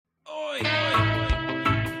Hello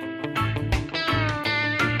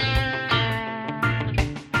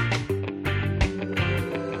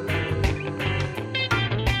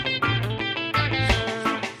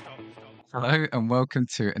and welcome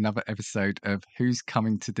to another episode of Who's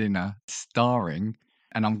Coming to Dinner, starring,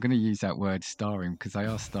 and I'm going to use that word starring because they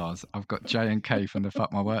are stars. I've got Jay and Kay from the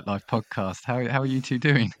Fuck My Work Life podcast. How are you two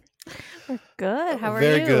doing? We're good. How are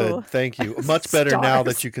Very you? good. Thank you. Much better now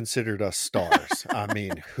that Stars. you considered us stars. I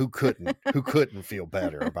mean, who couldn't feel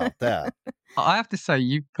better about that? I have to say,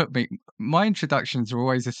 you put me. My introductions are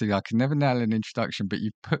always a thing. I can never nail an introduction, but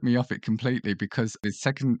you put me off it completely because the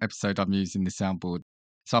second episode I'm using the soundboard.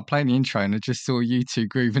 So I'm playing the intro and I just saw you two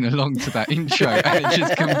grooving along to that intro, and it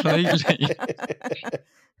just completely.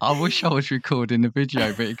 I wish I was recording the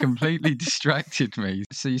video, but it completely distracted me.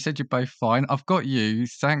 So you said you're both fine. I've got you,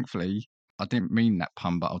 thankfully. I didn't mean that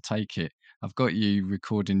pun, but I'll take it. I've got you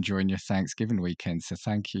recording during your Thanksgiving weekend, so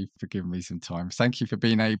thank you for giving me some time. Thank you for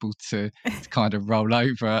being able to kind of roll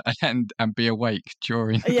over and be awake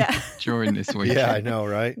during this weekend. Yeah, I know,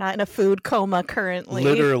 right? Not in a food coma currently.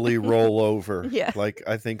 Literally roll over. Yeah. Like,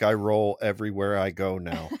 I think I roll everywhere I go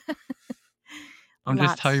now. I'm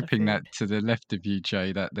just Lots of hoping that food. to the left of you,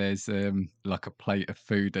 Jay, that there's like a plate of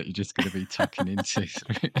food that you're just going to be tucking into.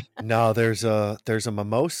 No, there's a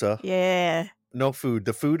mimosa. Yeah. No food.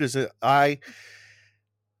 The food is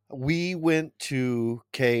we went to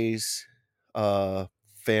Kay's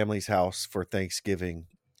family's house for Thanksgiving,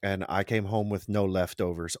 and I came home with no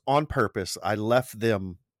leftovers on purpose. I left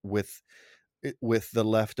them with the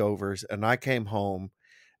leftovers, and I came home,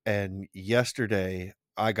 and yesterday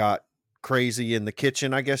I got crazy in the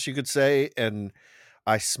kitchen, I guess you could say, and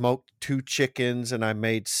I smoked 2 chickens and I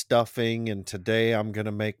made stuffing, and today I'm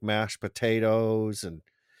gonna make mashed potatoes, and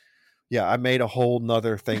yeah, I made a whole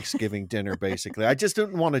nother Thanksgiving dinner basically. I just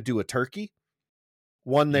didn't want to do a turkey.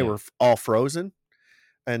 One, they were all frozen,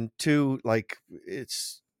 and 2, like,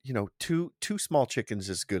 it's, two small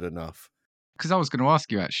chickens is good enough. Because I was going to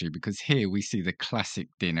ask you actually, because here we see the classic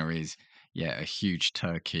dinner is a huge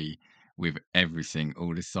turkey with everything,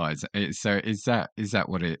 all the sides. So is that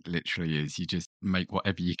what it literally is? You just make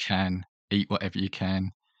whatever you can, eat whatever you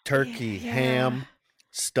can. Turkey, Yeah. ham,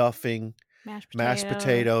 stuffing, mashed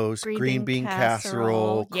potatoes, green bean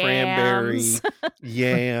casserole, cranberry,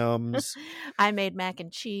 yams. I made mac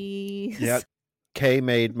and cheese. Yeah. Kay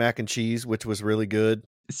made mac and cheese, which was really good.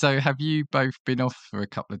 So have you both been off for a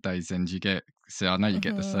couple of days then? So I know you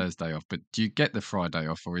get the Thursday off, but do you get the Friday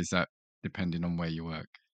off, or is that depending on where you work?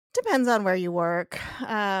 Depends on where you work.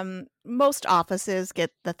 Most offices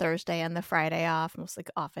get the Thursday and the Friday off, most like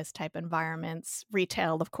office type environments.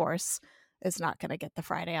 Retail, of course, is not going to get the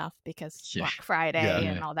Friday off because Black Friday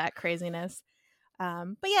and all that craziness.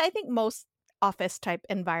 But yeah, I think most office type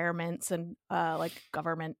environments and like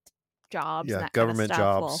government jobs. Yeah, and that government kind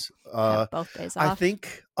of jobs. stuff will have both days off. I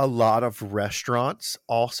think a lot of restaurants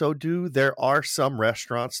also do. There are some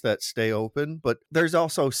restaurants that stay open, but there's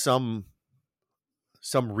also some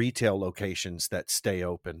retail locations that stay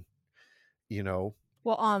open,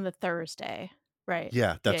 Well, on the Thursday, right?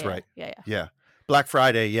 Yeah, that's right. Yeah. Black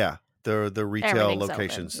Friday, yeah. The retail Everything's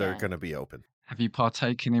locations, open, they're going to be open. Have you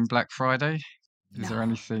partaken in Black Friday? Is there No.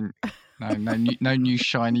 anything? No new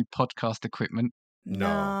shiny podcast equipment?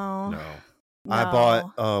 No. I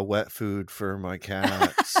bought wet food for my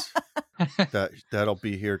cats. That'll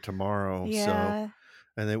be here tomorrow. Yeah. So,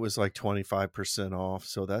 and it was like 25% off,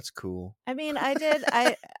 so that's cool. I mean, I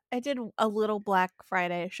did a little Black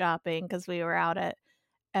Friday shopping because we were out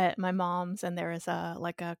at my mom's, and there was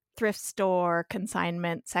a thrift store,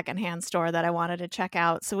 consignment, secondhand store that I wanted to check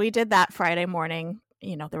out. So we did that Friday morning.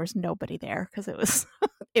 There was nobody there because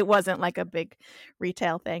it wasn't like a big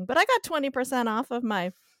retail thing, but I got 20% off of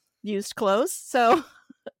my used clothes. So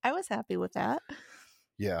I was happy with that.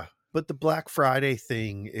 Yeah. But the Black Friday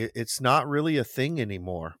thing, it's not really a thing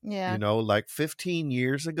anymore. Yeah. Like 15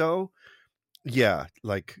 years ago, yeah,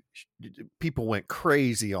 like people went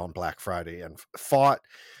crazy on Black Friday and fought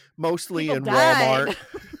mostly People in died.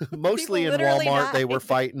 Walmart. Mostly in People literally Walmart, they were died.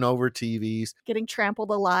 fighting over TVs. Getting trampled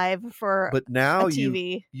alive for But now a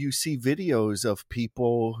TV. you see videos of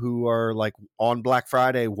people who are like on Black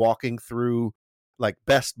Friday walking through like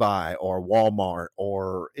Best Buy or Walmart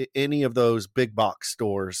or any of those big box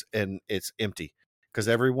stores, and it's empty because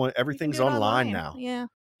everything's do it online now. Yeah.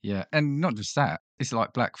 Yeah, and not just that. It's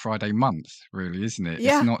like Black Friday month, really, isn't it?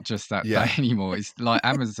 Yeah. It's not just that day anymore. It's like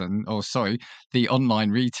Amazon, the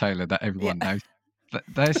online retailer that everyone knows.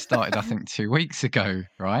 They started, I think, 2 weeks ago,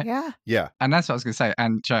 right? Yeah. Yeah. And that's what I was going to say.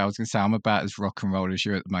 And Jay, I was going to say, I'm about as rock and roll as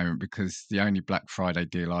you at the moment because the only Black Friday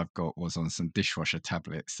deal I've got was on some dishwasher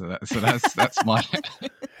tablets. So that's my.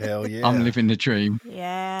 Hell yeah. I'm living the dream.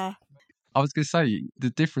 Yeah. I was going to say the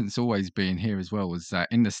difference always being here as well was that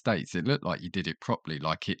in the States it looked like you did it properly,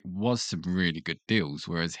 like it was some really good deals,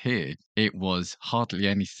 whereas here it was hardly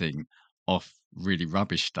anything off really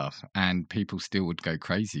rubbish stuff, and people still would go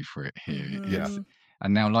crazy for it here. Yeah. Mhm.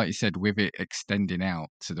 And now, like you said, with it extending out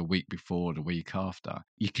to the week before, the week after,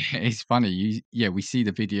 it's funny. We see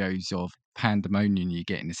the videos of pandemonium you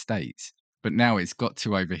get in the States, but now it's got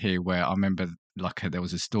to over here where I remember there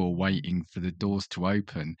was a store waiting for the doors to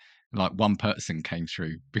open. Like one person came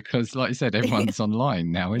through because, like you said, everyone's online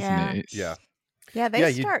now, isn't Yeah. it? It's, Yeah. Yeah, they Yeah,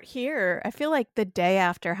 you- start here. I feel like the day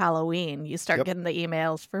after Halloween, you start Yep. getting the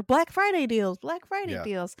emails for Black Friday deals, Yeah.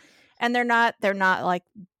 deals. And they're not like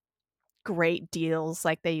great deals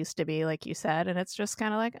like they used to be, like you said. And it's just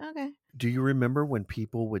kind of like, okay. Do you remember when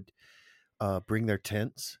people would bring their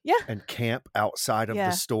tents Yeah. and camp outside of Yeah.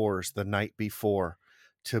 the stores the night before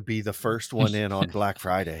to be the first one in on Black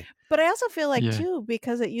Friday? But I also feel like, Yeah. too,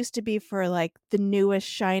 because it used to be for like the newest,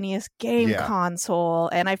 shiniest game Yeah. console.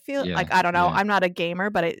 And I feel Yeah, like, I don't know, yeah. I'm not a gamer,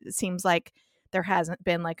 but it seems like there hasn't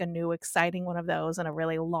been like a new, exciting one of those in a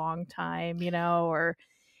really long time, or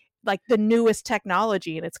like the newest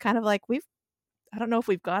technology. And it's kind of like I don't know if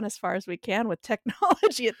we've gone as far as we can with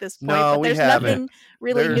technology at this point, No, but we there's haven't. nothing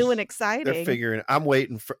really They're- new and They're exciting. figuring. I'm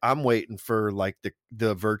waiting for like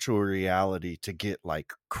the virtual reality to get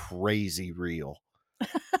like crazy real.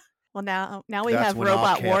 Well, now we That's have when I'll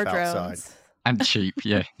robot camp war outside. drones. And cheap,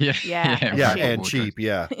 yeah. Yeah, and Yeah, cheap. and wardrobe. cheap.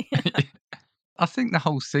 Yeah. I think the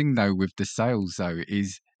whole thing though with the sales though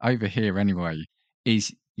is over here anyway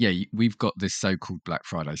is we've got this so-called Black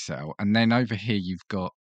Friday sale, and then over here you've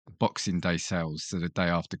got Boxing Day sales, so the day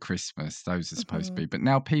after Christmas. Those are supposed to be, but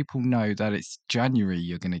now people know that it's January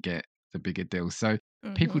you're going to get the bigger deal. So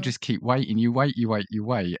people Mhm. just keep waiting. You wait,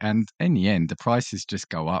 and in the end the prices just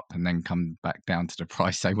go up and then come back down to the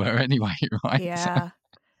price they were anyway, right? Yeah.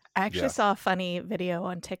 I actually Yeah. saw a funny video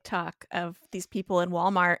on TikTok of these people in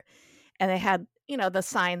Walmart, and they had, the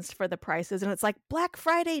signs for the prices, and it's like Black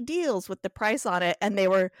Friday deals with the price on it, and they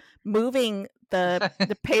were moving the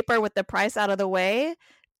paper with the price out of the way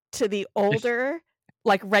to the older,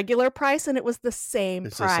 like regular price, and it was the same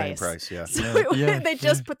It's price. the same price. Yeah. So they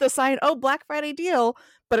just put the sign, "Oh, Black Friday deal,"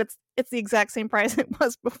 but it's the exact same price it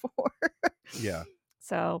was before. Yeah.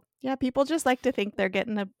 So yeah, people just like to think they're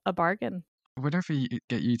getting a bargain. Whenever you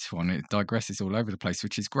get you two on, it digresses all over the place,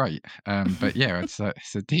 which is great. But yeah, so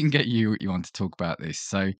didn't get you what you want to talk about this.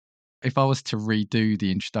 So if I was to redo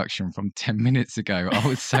the introduction from 10 minutes ago, I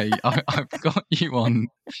would say I've got you on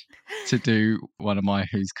to do one of my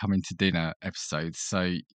Who's Coming to Dinner episodes.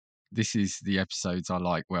 So this is the episodes I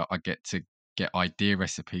like where I get to get idea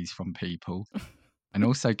recipes from people and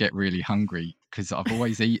also get really hungry because I've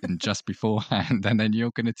always eaten just beforehand, and then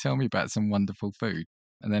you're going to tell me about some wonderful food.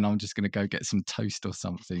 And then I'm just going to go get some toast or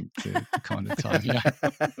something to kind of time me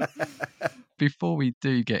out. Before we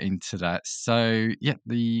do get into that, so yeah,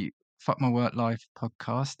 the Fuck My Work Life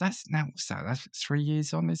podcast, that's 3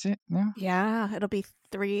 years on, is it now? Yeah, it'll be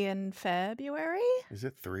 3 in February. Is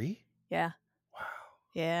it 3? Yeah. Wow.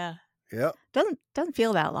 Yeah. Yep. Doesn't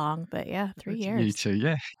feel that long, but yeah, 3 years. You too,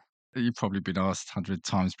 yeah. You've probably been asked 100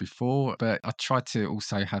 times before, but I try to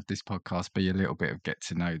also have this podcast be a little bit of get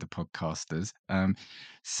to know the podcasters.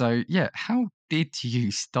 So yeah, how did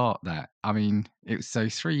you start that? I mean, it was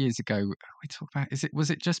 3 years ago. We talked about was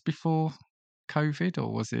it just before COVID or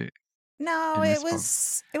was it? No, In it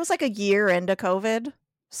response. was like a year into COVID.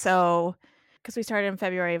 So, because we started in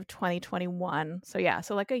February of 2021. So yeah,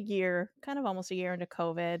 so like a year, kind of almost a year into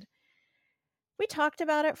COVID. We talked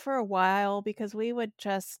about it for a while because we'd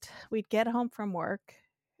get home from work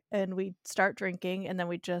and we'd start drinking, and then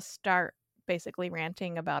we'd just start basically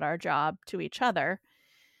ranting about our job to each other.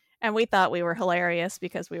 And we thought we were hilarious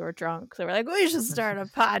because we were drunk. So we're like, we should start a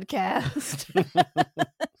podcast.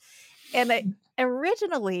 And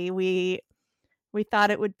originally we thought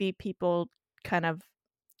it would be people kind of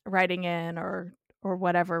writing in or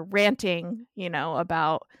whatever, ranting,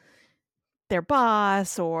 about their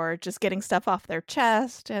boss or just getting stuff off their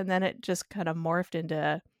chest. And then it just kind of morphed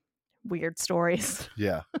into weird stories.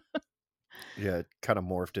 Yeah. Yeah. It kind of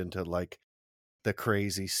morphed into like the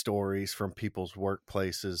crazy stories from people's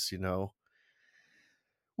workplaces,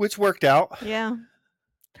 which worked out. Yeah.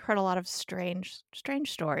 Heard a lot of strange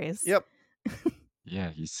stories. Yep.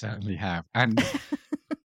 Yeah, you certainly have. And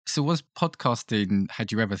so was podcasting,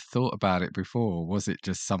 had you ever thought about it before? Or was it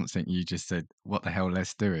just something you just said, what the hell,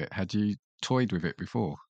 let's do it? Had you toyed with it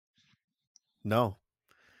before. No.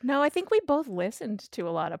 No, I think we both listened to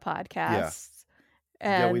a lot of podcasts.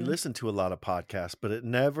 Yeah, we And listened to a lot of podcasts, but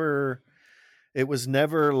it was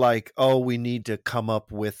never like, oh, we need to come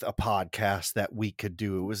up with a podcast that we could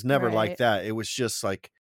do. It was never like Right. that. It was just like,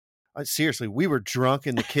 seriously, we were drunk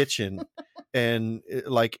in the kitchen and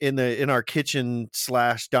like in our kitchen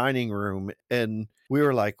 / dining room. And we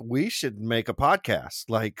were like, we should make a podcast.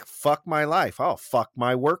 Like, fuck my life. Oh, fuck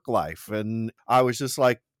my work life. And I was just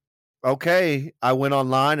like, okay. I went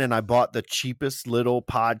online and I bought the cheapest little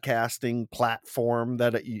podcasting platform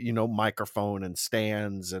that, microphone and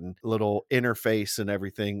stands and little interface and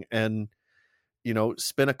everything. And,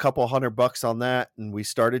 spent a couple $100 on that, and we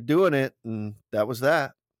started doing it, and that was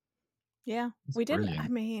that. yeah, It's we did. I brilliant.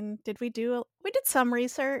 mean, we did some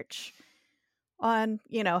research on,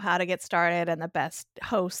 how to get started and the best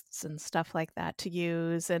hosts and stuff like that to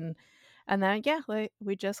use. And then, yeah,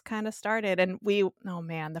 we just kind of started, and oh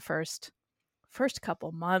man, the first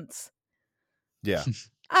couple months. Yeah.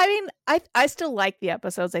 I mean, I still like the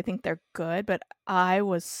episodes. I think they're good, but I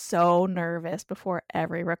was so nervous before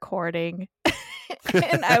every recording.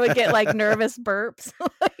 And I would get like nervous burps.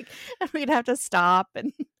 And we'd have to stop.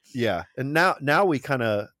 And yeah. And now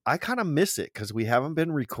I kind of miss it because we haven't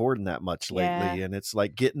been recording that much lately. Yeah. And it's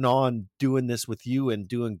like getting on doing this with you and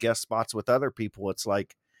doing guest spots with other people. It's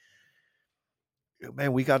like,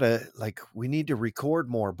 man, we need to record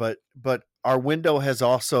more, but our window has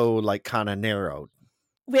also like kind of narrowed.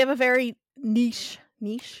 We have a very niche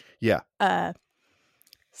Yeah.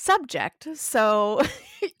 subject. So,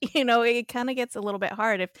 it kind of gets a little bit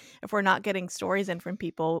hard if we're not getting stories in from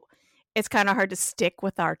people. It's kind of hard to stick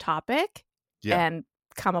with our topic and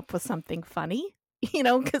come up with something funny,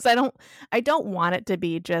 because I don't want it to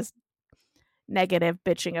be just negative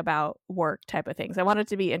bitching about work type of things. I want it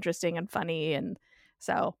to be interesting and funny. And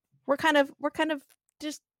so we're kind of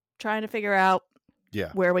just trying to figure out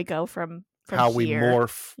where we go from how here. We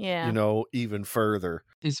morph, Yeah. even further.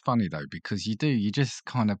 It's funny though, because you just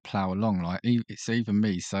kind of plow along. Like it's even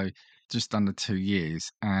me. So just under 2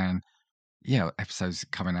 years, and episodes are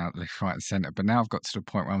coming out left, right, and centre. But now I've got to the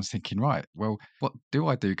point where I'm thinking, right, well, what do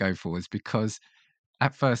I do go forwards? Because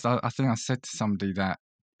at first, I think I said to somebody that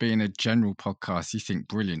being a general podcast, you think,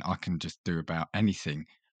 brilliant, I can just do about anything.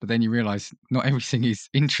 But then you realise not everything is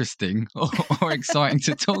interesting or exciting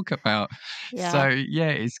to talk about. Yeah. So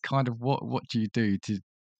it's kind of what do you do to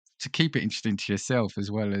keep it interesting to yourself as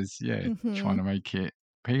well as trying to make it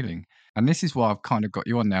appealing. And this is why I've kind of got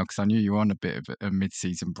you on now, because I knew you were on a bit of a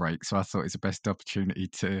mid-season break, so I thought it's the best opportunity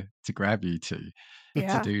to grab you to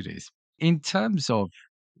do this. In terms of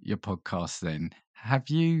your podcast then, have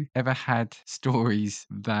you ever had stories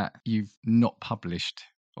that you've not published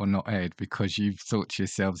or not aired because you've thought to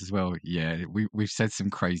yourselves as well, we've said some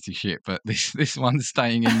crazy shit, but this one's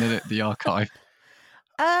staying in the archive?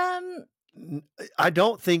 I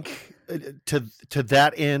don't think to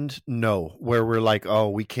that end, no, where we're like, oh,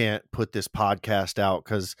 we can't put this podcast out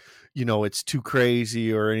because, it's too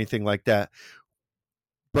crazy or anything like that.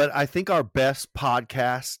 But I think our best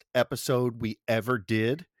podcast episode we ever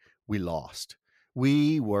did, we lost.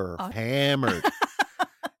 We were hammered.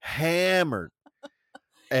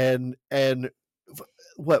 And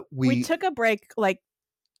what we took a break like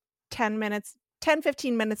 10 minutes,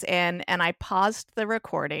 10-15 minutes in, and I paused the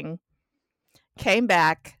recording, came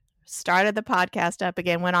back, started the podcast up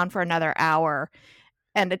again, went on for another hour,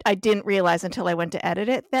 and I didn't realize until I went to edit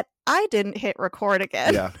it that I didn't hit record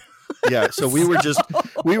again. Yeah. So we were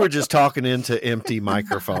just talking into empty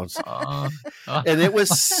microphones, and it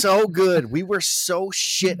was so good. We were so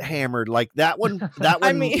shit hammered. Like that one.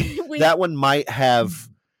 I mean, that one might have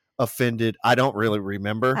offended. I don't really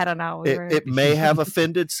remember. I don't know. It may have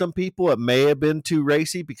offended some people. It may have been too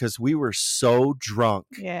racy because we were so drunk.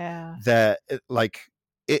 Yeah. That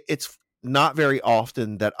it's not very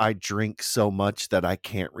often that I drink so much that I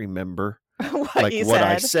can't remember what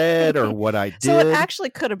I said or what I did. So it actually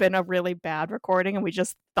could have been a really bad recording, and we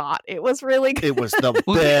just thought it was really good. It was the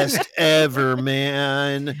best ever,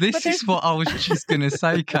 man. This is what I was just going to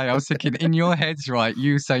say, Kay. I was thinking, in your heads, right,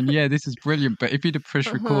 you saying, this is brilliant, but if you'd have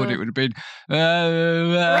pushed record, it would have been...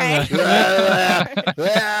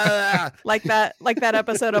 like that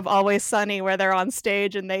episode of Always Sunny where they're on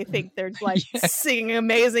stage and they think they're like singing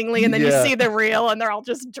amazingly, and then you see the reel and they're all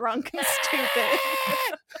just drunk and stupid.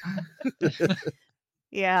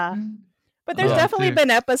 Yeah. But there's definitely been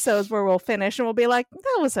episodes where we'll finish and we'll be like,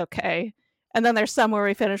 that was okay. And then there's some where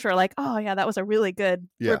we finish, we're like, oh yeah, that was a really good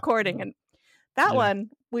recording. And That one,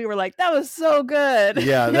 we were like, that was so good.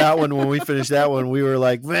 Yeah, that one, when we finished that one, we were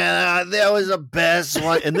like, man, that was the best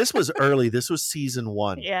one. And this was early. This was season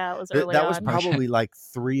 1. Yeah, it was early That was on. probably like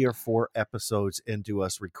 3 or 4 episodes into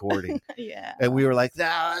us recording. Yeah. And we were like,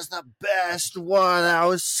 that was the best one. That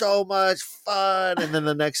was so much fun. And then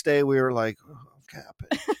the next day we were like, oh,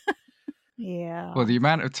 Captain. Yeah. Well, the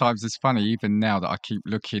amount of times it's funny, even now, that I keep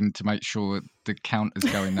looking to make sure the count is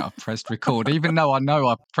going that I've pressed record, even though I know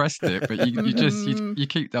I've pressed it, but you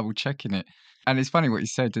keep double checking it. And it's funny what you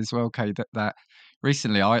said as well, Kay, that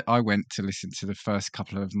recently I went to listen to the first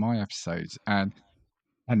couple of my episodes, and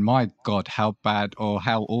my God, how bad or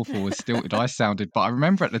how awful or stilted I sounded. But I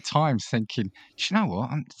remember at the time thinking, "Do you know what?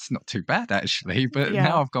 It's not too bad, actually." But Yeah.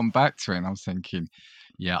 now I've gone back to it and I'm thinking,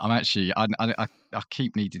 yeah, I'm actually, I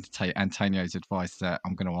keep needing to take Antonio's advice that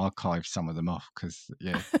I'm going to archive some of them off, because,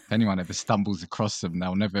 yeah, if anyone ever stumbles across them, they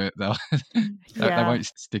won't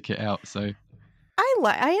stick it out. So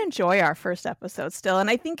I enjoy our first episode still,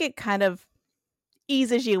 and I think it kind of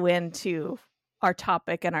eases you into our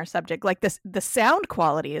topic and our subject. Like the sound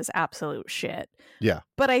quality is absolute shit. Yeah.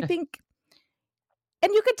 But I think,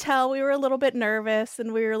 and you could tell we were a little bit nervous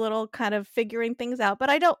and we were a little kind of figuring things out, but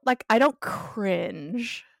I don't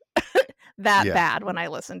cringe that bad when I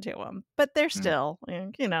listen to them. But they're still, we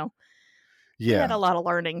had a lot of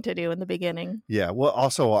learning to do in the beginning. Yeah. Well,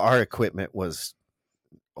 also our equipment was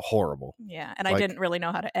horrible. Yeah. And I didn't really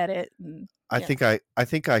know how to edit. And, I think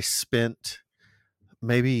I spent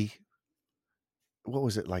maybe, what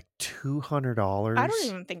was it, like $200? I don't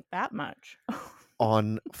even think that much.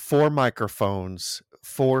 On 4 microphones,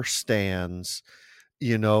 4 stands,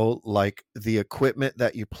 like the equipment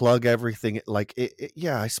that you plug everything, like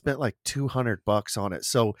I spent like $200 on it.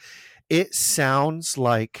 So it sounds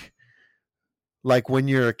like when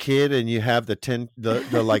you're a kid and you have the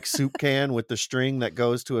like soup can with the string that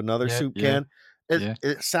goes to another soup can.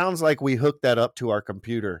 It sounds like we hooked that up to our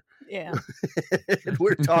computer. Yeah.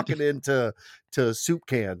 We're talking into soup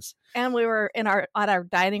cans. And we were on our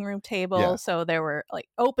dining room table, so there were like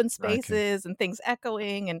open spaces and things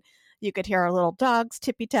echoing, and you could hear our little dogs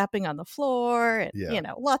tippy tapping on the floor, and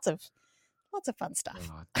lots of fun stuff.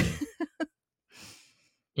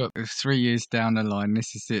 Look, 3 years down the line,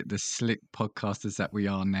 this is it, the slick podcasters that we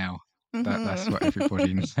are now. That's what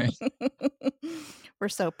everybody knows. We're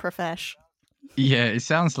so profesh. Yeah, it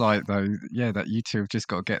sounds like, though, that you two have just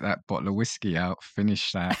got to get that bottle of whiskey out,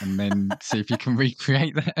 finish that, and then see if you can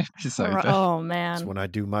recreate that episode. Oh, man. That's when I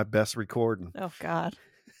do my best recording. Oh, God.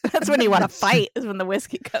 That's when you want to fight, is when the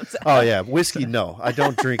whiskey comes out. Oh, yeah. Whiskey, no. I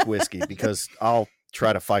don't drink whiskey because I'll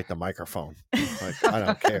try to fight the microphone. Like, I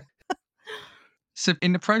don't care. So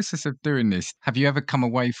in the process of doing this, have you ever come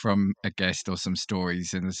away from a guest or some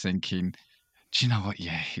stories and thinking, do you know what?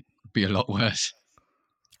 Yeah, it'd be a lot worse.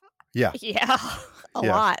 Yeah. Yeah, a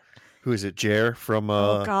lot. Who is it? Jer from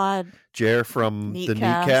oh God. Jer from Neatcast. The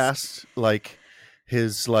Neatcast, like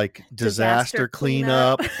his like disaster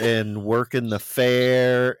cleanup and working the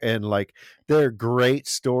fair, and like they're great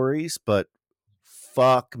stories, but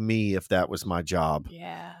fuck me if that was my job.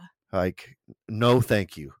 Yeah. Like, no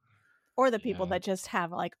thank you. Or the people that just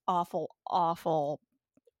have like awful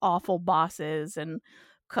bosses and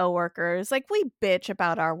coworkers. Like, we bitch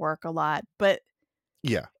about our work a lot, but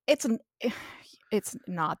it's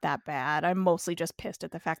not that bad. I'm mostly just pissed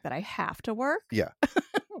at the fact that I have to work. Yeah.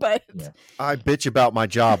 But I bitch about my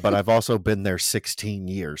job, but I've also been there 16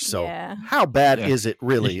 years. So how bad is it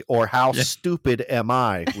really? Or how stupid am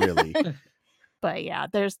I really? But yeah,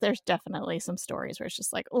 there's definitely some stories where it's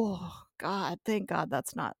just like, oh God, thank God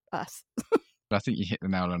that's not us. I think you hit the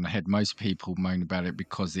nail on the head. Most people moan about it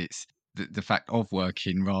because it's the fact of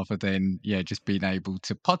working rather than just being able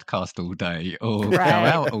to podcast all day or go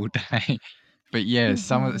out all day. But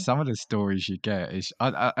some of the stories you get is,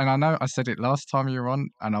 and I know I said it last time you were on,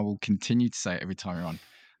 and I will continue to say it every time you're on.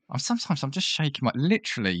 I'm just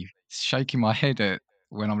literally shaking my head at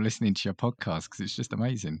when I'm listening to your podcast, because it's just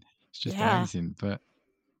amazing. It's just amazing. But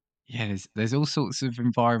there's all sorts of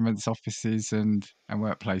environments, offices, and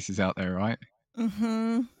workplaces out there, right?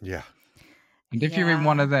 Mm-hmm. Yeah. And if you're in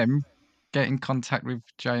one of them, get in contact with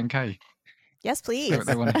J&K. Yes, please. See what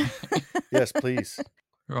they want. Yes, please.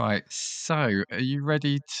 Right. So, are you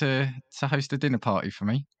ready to host a dinner party for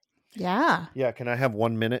me? Yeah. Yeah. Can I have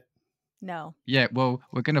 1 minute? No. Yeah. Well,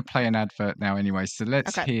 we're going to play an advert now anyway. So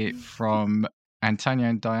let's hear from Antonio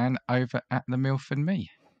and Diane over at The MILF and Me.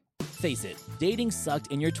 Face it, dating sucked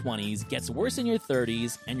in your 20s, gets worse in your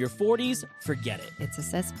 30s, and your 40s, forget it. It's a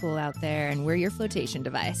cesspool out there, and we're your flotation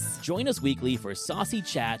device. Join us weekly for saucy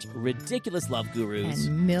chat, ridiculous love gurus,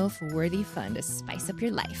 and MILF-worthy fun to spice up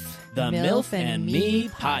your life. The MILF and Me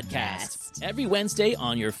Podcast. Every Wednesday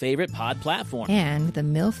on your favorite pod platform. And the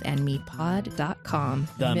MILFandMePod.com.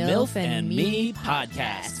 The MILF and Me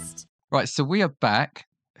Podcast. Right, so we are back.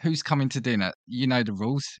 Who's coming to dinner? You know the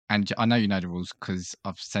rules, and I know you know the rules because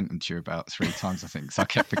I've sent them to you about 3 times, I think. So I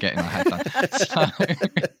kept forgetting I had done.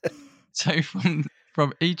 So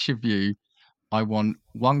from each of you, I want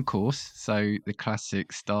 1 course, so the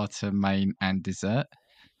classic starter, main, and dessert.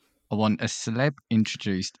 I want a celeb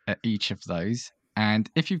introduced at each of those, and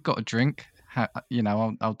if you've got a drink,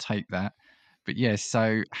 I'll take that. But yeah,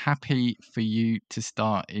 so happy for you to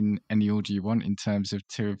start in any order you want in terms of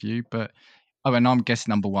 2 of you, but. Oh, and I'm guest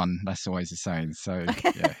number 1. That's always the same. So,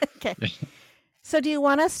 yeah. Okay. So do you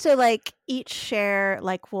want us to each share,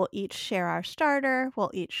 we'll each share our starter,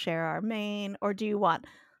 we'll each share our main, or do you want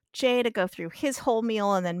Jay to go through his whole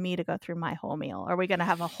meal and then me to go through my whole meal? Are we going to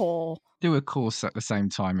have a whole... Do a course at the same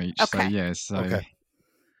time each. Okay. So, yeah. So... Okay.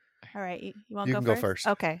 All right. You want You to can go go first.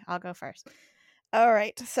 Okay, I'll go first. All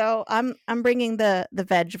right. So I'm bringing the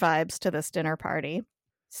veg vibes to this dinner party.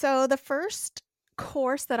 So the first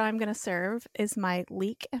course that I'm going to serve is my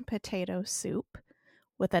leek and potato soup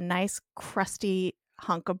with a nice crusty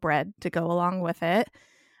hunk of bread to go along with it.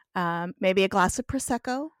 Maybe a glass of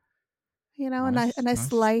Prosecco, Nice, a nice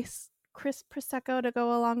slice crisp Prosecco to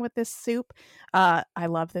go along with this soup. I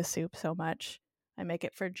love this soup so much. I make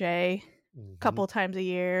it for Jay a couple times a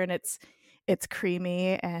year, and it's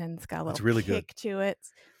creamy and it's got a little really kick to it.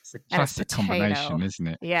 It's a classic combination, isn't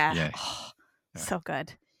it? Yeah. Yeah. Oh, so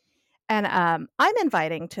good. And I'm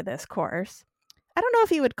inviting to this course. I don't know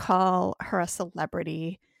if you would call her a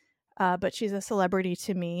celebrity, but she's a celebrity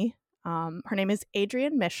to me. Her name is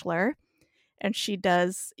Adrienne Mishler, and she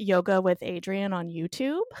does Yoga with Adrienne on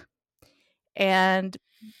YouTube. And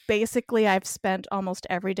basically, I've spent almost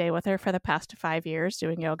every day with her for the past 5 years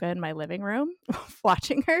doing yoga in my living room,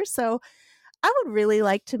 watching her. So I would really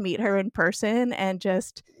like to meet her in person and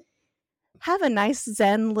just have a nice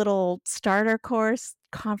Zen little starter course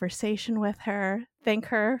conversation with her. Thank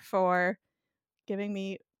her for giving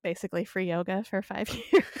me basically free yoga for 5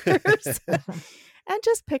 years. And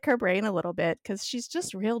just pick her brain a little bit because she's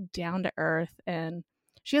just real down to earth, and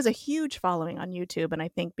she has a huge following on YouTube. And I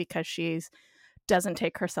think because she's doesn't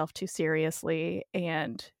take herself too seriously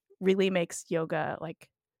and really makes yoga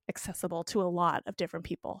accessible to a lot of different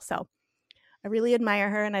people. So I really admire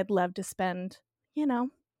her, and I'd love to spend,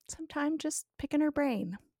 some time just picking her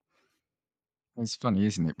brain. It's funny,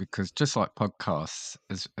 isn't it? Because just like podcasts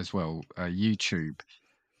as well, YouTube,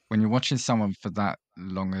 when you're watching someone for that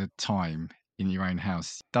long a time in your own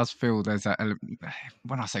house, it does feel there's that element,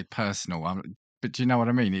 when I say personal, but do you know what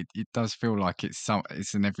I mean? It does feel like it's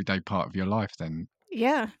an everyday part of your life then.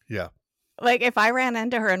 Yeah. Yeah. If I ran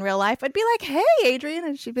into her in real life, I'd be like, "Hey, Adrienne,"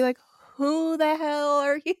 and she'd be like, "Who the hell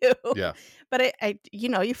are you?" Yeah. But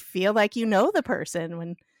you feel like you know the person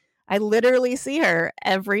when I literally see her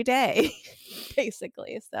every day,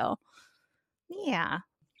 basically. So, yeah.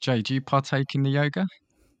 Jay, do you partake in the yoga?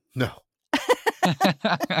 No.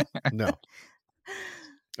 No.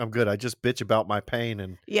 I'm good. I just bitch about my pain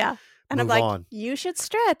and yeah. And move I'm like, on. "You should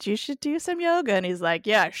stretch. You should do some yoga." And he's like,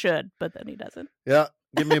 "Yeah, I should," but then he doesn't. Yeah.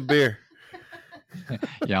 Give me a beer.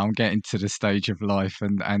 Yeah, I'm getting to the stage of life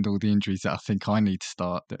and all the injuries that I think I need to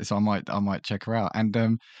start. So I might check her out. And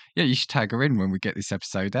yeah, you should tag her in when we get this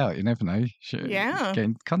episode out. You never know. Yeah. Get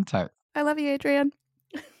in contact. I love you, Adrienne.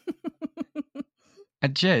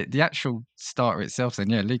 And yeah, the actual starter itself, then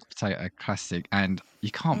yeah, leek potato classic, and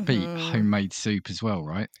you can't beat homemade soup as well,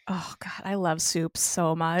 right? Oh God, I love soup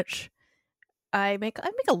so much. I make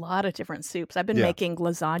a lot of different soups. I've been making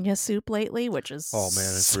lasagna soup lately, which is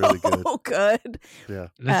it's so really good. good. Yeah.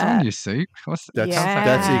 Lasagna soup. That's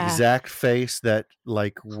the exact face that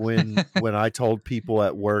when I told people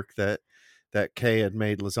at work that Kay had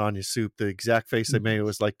made lasagna soup, the exact face they made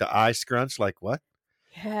was like the eye scrunch, like what?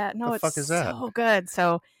 Yeah, no, The fuck it's is that? so good.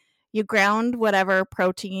 So you ground whatever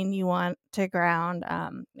protein you want to ground.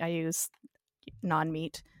 I use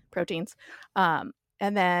non-meat proteins. And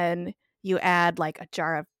then you add a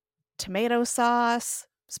jar of tomato sauce,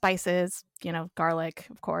 spices, garlic,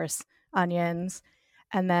 of course, onions,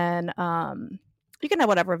 and then you can have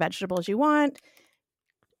whatever vegetables you want,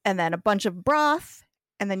 and then a bunch of broth,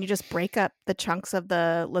 and then you just break up the chunks of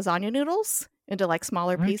the lasagna noodles into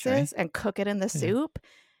smaller pieces and cook it in the soup.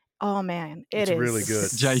 Oh man, it's really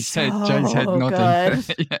good. Jay's head nodding. Good.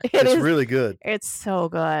 Yeah. It's really good. It's so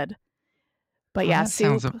good. But Oh, yeah, that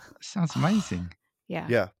soup. sounds amazing. Yeah.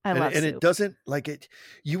 Yeah. I love and soup. it doesn't like it.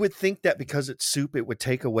 You would think that because it's soup, it would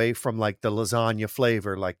take away from like the lasagna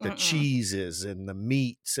flavor, like the cheeses and the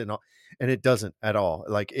meats and all. And it doesn't at all.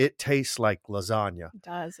 Like it tastes like lasagna. It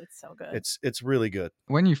does. It's so good. It's really good.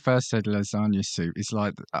 When you first said lasagna soup, it's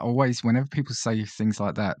like always whenever people say things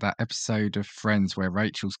like that episode of Friends where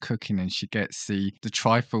Rachel's cooking and she gets the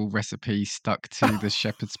trifle recipe stuck to the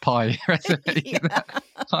shepherd's pie recipe.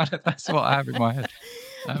 That's what I have in my head.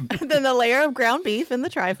 Then the layer of ground beef in the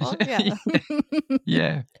trifle. Yeah.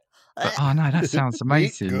 Yeah. But, oh no, that sounds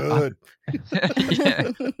amazing. Good. Yeah.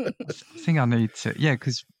 I think I need to. Yeah,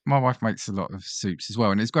 because my wife makes a lot of soups as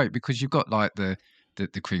well, and it's great because you've got like the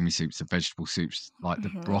creamy soups, the vegetable soups, like the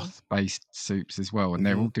broth based soups as well, and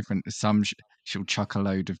they're all different. Some she'll chuck a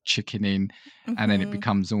load of chicken in, and then it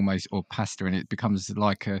becomes almost or pasta, and it becomes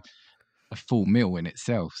like a full meal in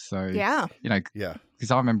itself. So Yeah. Yeah. because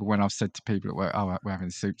I remember when I've said to people at work, "Oh, we're having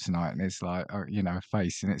soup tonight," and it's like, oh, a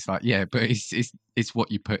face, and it's like, yeah, but it's what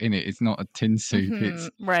you put in it. It's not a tin soup. It's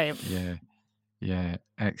right. Yeah,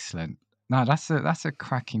 excellent. No, that's a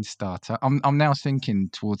cracking starter. I'm now thinking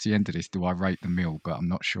towards the end of this, do I rate the meal? But I'm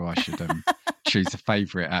not sure I should choose a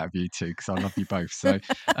favourite out of you two because I love you both. So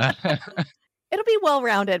it'll be well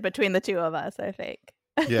rounded between the two of us, I think.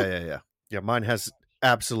 Yeah. Mine has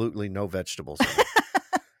absolutely no vegetables in it.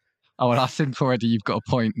 Oh, well, I think already you've got a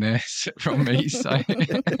point there from me. So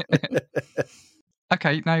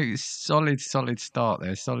okay, no, solid start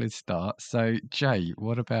there. Solid start. So Jay,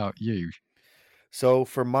 what about you? So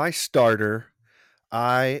for my starter,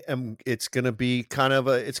 it's going to be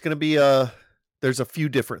there's a few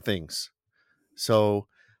different things. So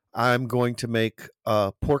I'm going to make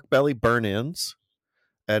pork belly burn-ins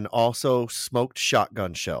and also smoked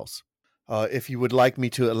shotgun shells. If you would like me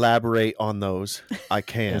to elaborate on those, I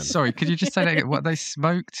can. Sorry, could you just say that again? What they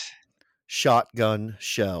smoked? Shotgun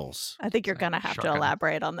shells. I think you're going to have to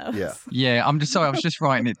elaborate on those. Yeah. I'm just sorry. I was just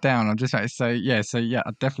writing it down. I'm just about to say, yeah. So yeah,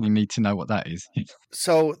 I definitely need to know what that is.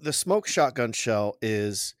 So the smoked shotgun shell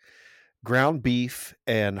is ground beef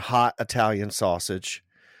and hot Italian sausage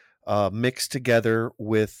mixed together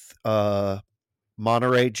with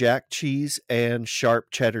Monterey Jack cheese and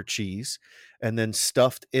sharp cheddar cheese, and then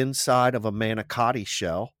stuffed inside of a manicotti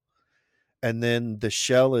shell. And then the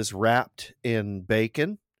shell is wrapped in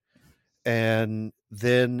bacon, and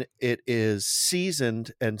then it is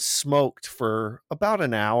seasoned and smoked for about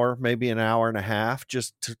an hour, maybe an hour and a half,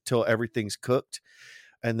 just till everything's cooked.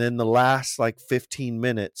 And then the last like 15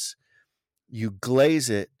 minutes, you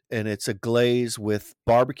glaze it, and it's a glaze with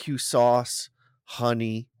barbecue sauce,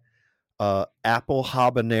 honey, apple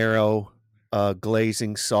habanero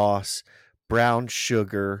glazing sauce, brown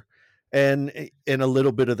sugar, and a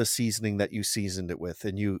little bit of the seasoning that you seasoned it with.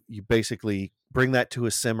 And you basically bring that to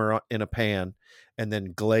a simmer in a pan and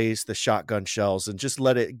then glaze the shotgun shells and just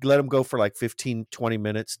let them go for like 15, 20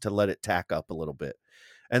 minutes to let it tack up a little bit.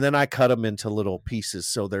 And then I cut them into little pieces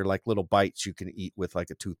so they're like little bites you can eat with like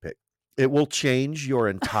a toothpick. It will change your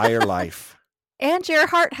entire life. And your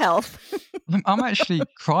heart health. I'm actually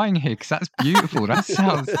crying here because that's beautiful. That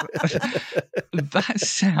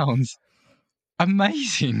sounds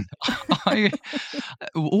amazing.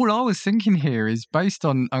 All I was thinking here is based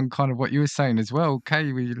on kind of what you were saying as well,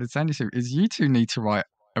 Kay, with your lasagna soup, is you two need to write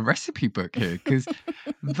a recipe book here because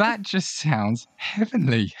that just sounds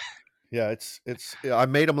heavenly. Yeah, I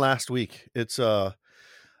made them last week. It's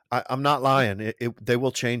I'm not lying. They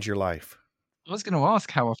will change your life. I was going to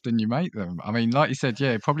ask how often you make them. I mean, like you said,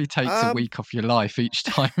 yeah, it probably takes a week off your life each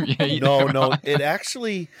time you eat them. No, right? it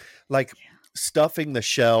actually, like, stuffing the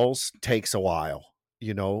shells takes a while.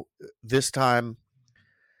 This time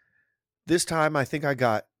I think I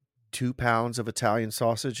got 2 pounds of Italian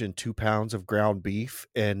sausage and 2 pounds of ground beef.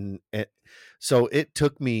 And so it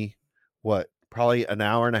took me, probably an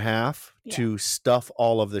hour and a half to stuff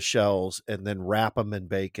all of the shells and then wrap them in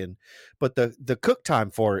bacon. But the cook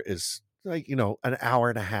time for it is like, an hour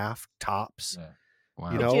and a half tops. Yeah.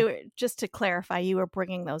 Wow. Just to clarify, you were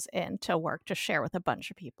bringing those in to work to share with a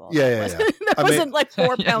bunch of people. Yeah. That wasn't like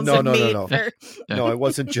 4 pounds of meat. No, it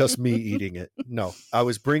wasn't just me eating it. No, I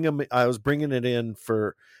was bringing it in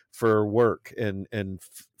for work and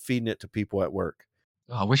feeding it to people at work.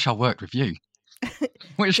 Oh, I wish I worked with you.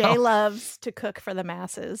 Jay loves to cook for the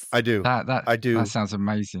masses. I do. I do. That sounds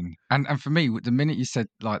amazing. And for me, the minute you said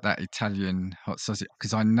like that Italian hot sausage,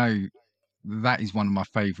 because I know that is one of my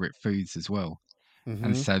favorite foods as well. Mm-hmm.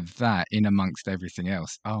 And so that in amongst everything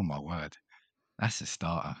else, oh my word, that's a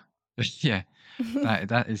starter. Yeah,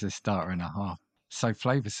 that is a starter and a half. So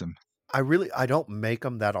flavorsome. I don't make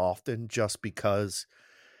them that often just because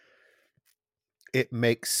it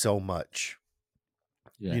makes so much.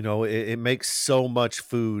 Yeah. You know, it makes so much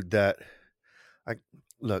food that I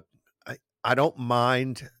look, I don't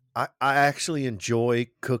mind. I actually enjoy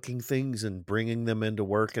cooking things and bringing them into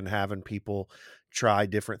work and having people try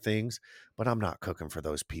different things, but I'm not cooking for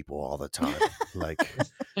those people all the time. Like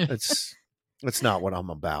it's not what I'm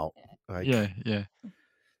about. Yeah, Like, yeah.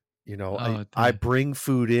 you know, Oh I dear. bring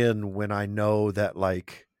food in when I know that,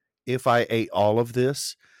 like, if I ate all of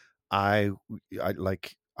this, I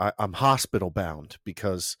I'm hospital bound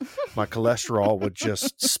because my cholesterol would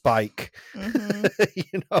just spike, Mhm.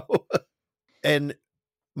 you know. And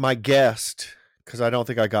my guest, because I don't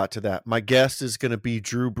think I got to that, my guest is going to be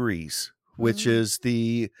Drew Brees, which Mm. is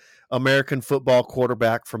the American football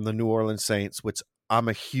quarterback from the New Orleans Saints, which I'm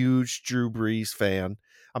a huge Drew Brees fan.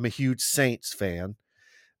 I'm a huge Saints fan.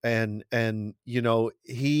 And you know,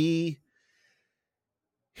 he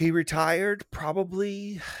retired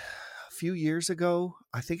probably a few years ago.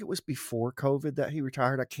 I think it was before COVID that he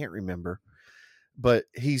retired. I can't remember. But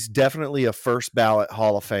he's definitely a first ballot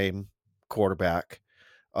Hall of Fame quarterback.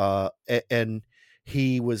 And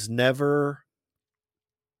he was never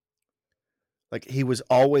like, he was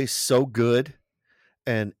always so good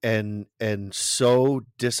and so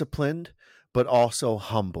disciplined, but also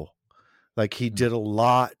humble. Like, he Mm. did a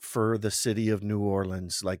lot for the city of New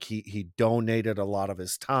Orleans. Like, he donated a lot of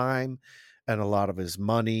his time and a lot of his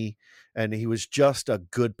money, and he was just a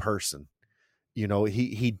good person. You know,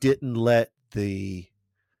 he didn't let the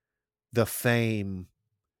fame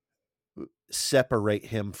separate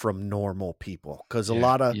him from normal people, because a Yeah,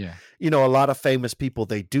 lot of, yeah. you know, a lot of famous people,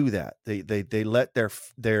 they do that. They let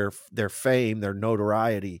their fame, their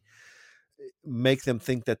notoriety, make them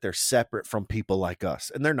think that they're separate from people like us,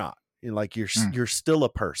 and they're not. You know, like, Mm. you're still a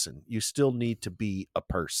person. You still need to be a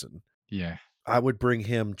person. Yeah. I would bring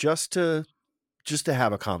him just to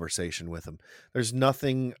have a conversation with him. There's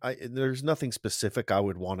nothing specific I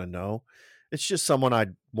would want to know. It's just someone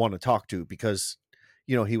I'd want to talk to, because,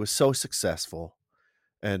 you know, he was so successful,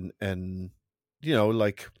 and you know,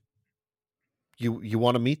 like, you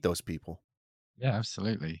want to meet those people. Yeah,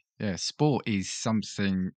 absolutely. Yeah, sport is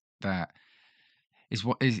something that is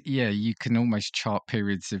what is yeah, you can almost chart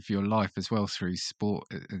periods of your life as well through sport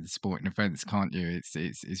and sporting events, can't you?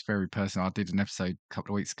 It's very personal. I did an episode a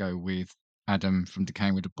couple of weeks ago with Adam from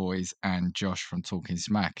Decaying with the Boys and Josh from Talking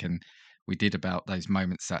Smack, and we did about those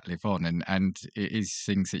moments that live on, and it is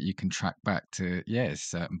things that you can track back to, yeah,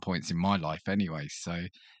 certain points in my life anyway. So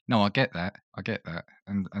no, I get that. I get that.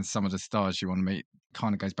 And some of the stars you want to meet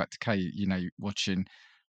kind of goes back to Kay, you know, watching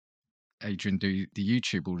Adrian do the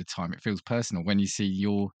YouTube all the time. It feels personal when you see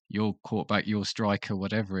your quarterback, your striker,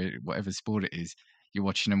 whatever sport it is. You're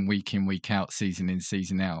watching them week in, week out, season in,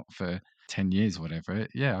 season out for 10 years, whatever.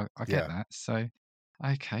 Yeah, I get Yeah. that. So,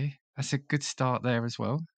 okay, that's a good start there as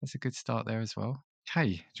well. That's a good start there as well.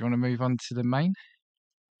 Okay, do you want to move on to the main?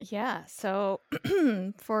 Yeah. So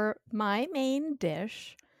for my main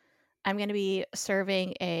dish, I'm going to be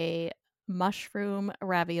serving a mushroom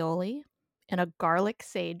ravioli in a garlic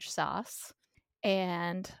sage sauce,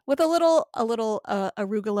 and with a little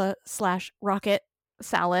arugula slash rocket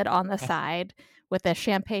salad on the side with a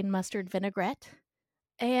champagne mustard vinaigrette.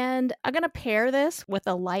 And I'm gonna pair this with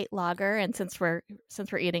a light lager, and since we're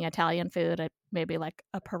eating Italian food, maybe like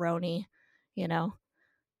a Peroni, you know,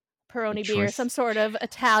 Good Peroni beer, choice. some sort of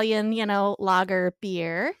Italian, lager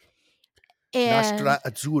beer. And Nostra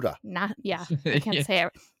Azzurra. yeah, I can't Yeah. say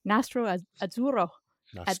it. Nastro Azzurro.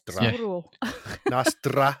 Nostra. Azzurro.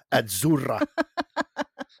 Nostra Azzurra.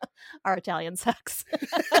 Our Italian sucks.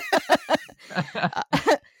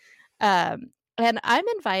 Um, and I'm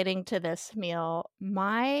inviting to this meal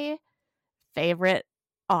my favorite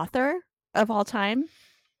author of all time.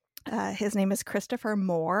 His name is Christopher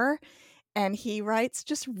Moore, and he writes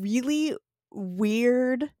just really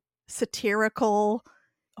weird, satirical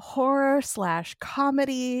horror slash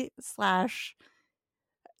comedy slash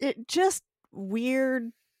just weird.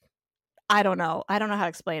 I don't know how to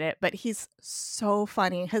explain it, but he's so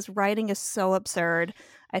funny. His writing is so absurd.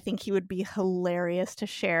 I think he would be hilarious to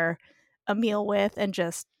share a meal with and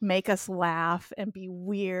just make us laugh and be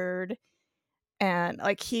weird. And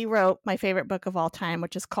like, he wrote my favorite book of all time,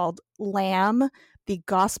 which is called Lamb, the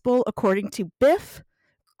Gospel According to Biff,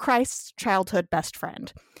 Christ's childhood best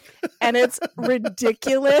friend. And it's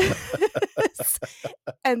ridiculous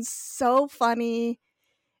and so funny.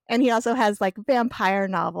 And he also has like vampire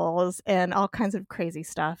novels and all kinds of crazy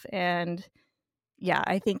stuff. And yeah,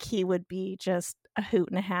 I think he would be just a hoot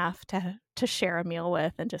and a half to share a meal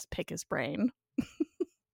with and just pick his brain.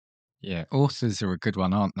 Yeah, authors are a good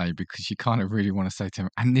one, aren't they? Because you kind of really want to say to them,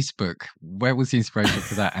 and this book, where was the inspiration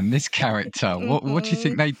for that? And this character, what do you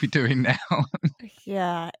think they'd be doing now?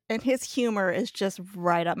 Yeah, and his humor is just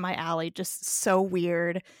right up my alley, just so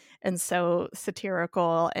weird and so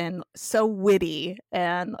satirical and so witty,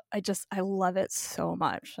 and I love it so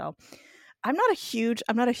much. So, I'm not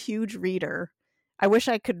a huge reader. I wish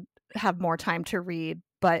I could have more time to read,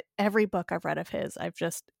 but every book I've read of his, I've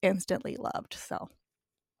just instantly loved. So,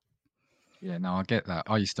 Yeah, no, I get that.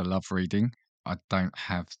 I used to love reading. I don't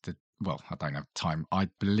have I don't have time. I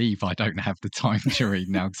believe I don't have the time to read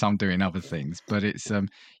now because I'm doing other things. But it's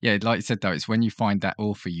yeah, like you said though, it's when you find that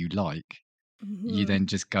author you like, you mhm. then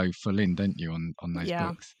just go full in, don't you, on those Yeah.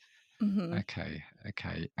 books? Mhm. Okay,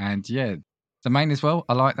 okay. And yeah, the main as well,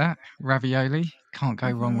 I like that. Ravioli. Can't go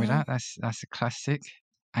wrong with Mhm. that. That's a classic.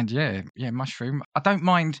 And yeah, mushroom. I don't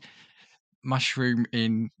mind mushroom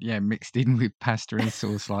mixed in with pasta and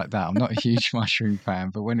sauce like that. I'm not a huge mushroom fan,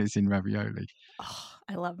 but when it's in ravioli. Oh,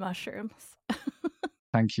 I love mushrooms.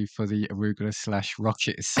 Thank you for the arugula /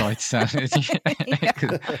 rocket side salad.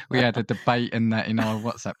 Because Yeah. we had a debate and that in our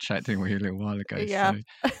WhatsApp chat, didn't we, a little while ago? Yeah.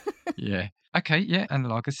 So yeah. Okay, yeah, and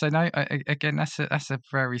like I say, no, again, that's a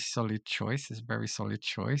very solid choice. It's a very solid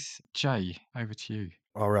choice. Jay, over to you.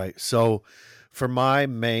 All right. So for my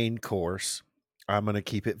main course, I'm going to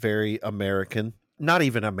keep it very American. Not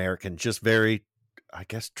even American, just very, I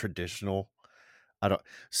guess, traditional. I don't.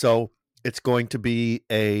 So it's going to be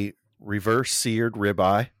a reverse seared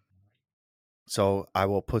ribeye. So I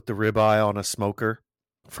will put the ribeye on a smoker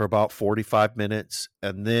for about 45 minutes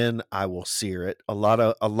and then I will sear it. A lot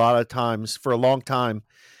of times for a long time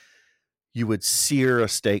you would sear a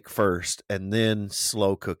steak first and then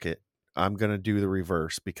slow cook it. I'm going to do the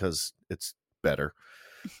reverse because it's better.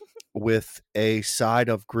 With a side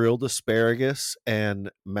of grilled asparagus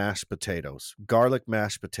and mashed potatoes, garlic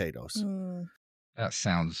mashed potatoes. Mm. That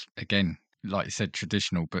sounds, again, like you said,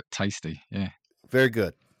 traditional but tasty. Yeah. Very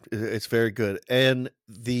good. It's very good. And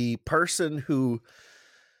the person who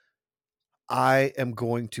I am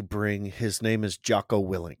going to bring, his name is Jocko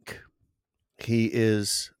Willink. He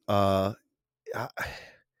is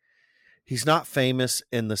he's not famous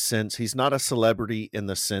in the sense, he's not a celebrity in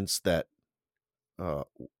the sense that uh,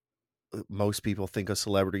 most people think of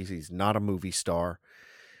celebrities. He's not a movie star.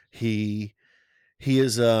 He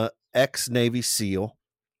is a ex Navy SEAL.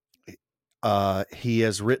 He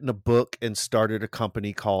has written a book and started a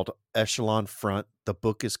company called Echelon Front. The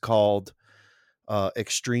book is called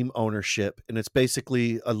Extreme Ownership, and it's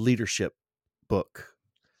basically a leadership book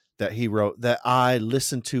that he wrote that I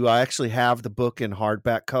listened to. I actually have the book in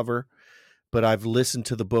hardback cover, but I've listened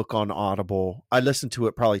to the book on Audible. I listen to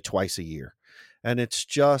it probably twice a year, and it's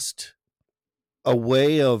just a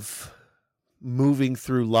way of moving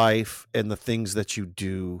through life and the things that you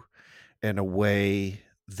do in a way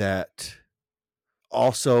that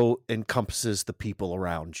also encompasses the people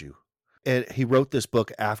around you. And he wrote this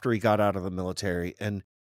book after he got out of the military. And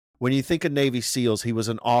when you think of Navy SEALs, he was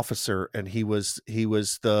an officer, and he was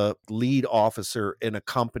the lead officer in a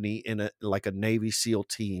company in a Navy SEAL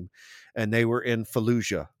team, and they were in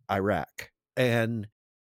Fallujah, Iraq. And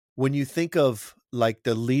when you think of like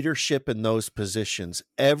the leadership in those positions,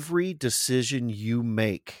 every decision you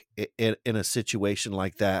make in a situation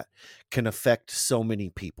like that can affect so many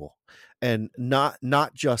people, and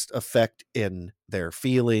not just affect in their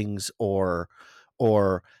feelings or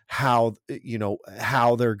how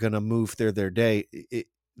how they're going to move through their day.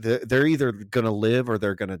 They're either going to live or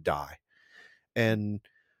they're going to die. And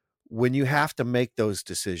when you have to make those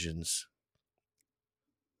decisions,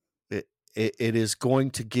 it is going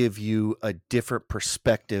to give you a different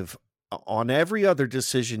perspective on every other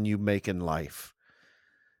decision you make in life.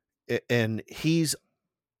 And he's,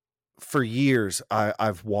 for years,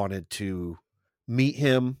 I've wanted to meet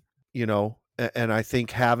him, and I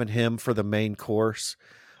think having him for the main course,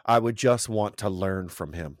 I would just want to learn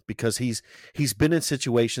from him because he's been in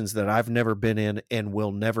situations that I've never been in and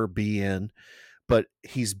will never be in. But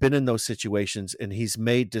he's been in those situations and he's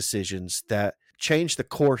made decisions that change the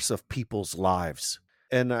course of people's lives.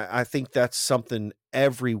 And I think that's something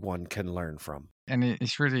everyone can learn from. And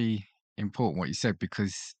it's really important what you said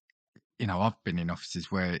because, I've been in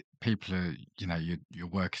offices where people are, you're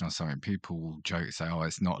working on something. People will joke, say, "Oh,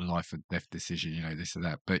 it's not a life or death decision," this or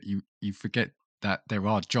that. But you forget that there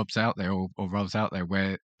are jobs out there or roles out there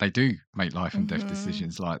where they do make life and death Mhm.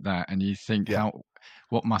 decisions like that, and you think Yeah.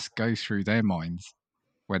 what must go through their minds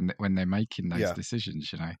when they're making those Yeah.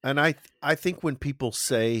 decisions. And I think when people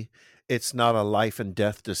say it's not a life and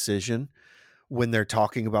death decision when they're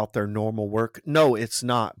talking about their normal work, no, it's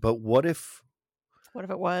not. But what if What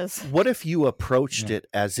if it was? What if you approached Yeah. it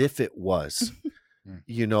as if it was?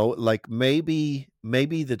 Like maybe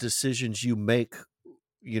the decisions you make,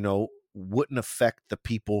 wouldn't affect the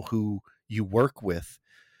people who you work with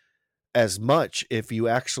as much if you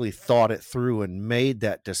actually thought it through and made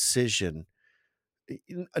that decision.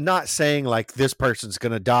 Not saying like this person's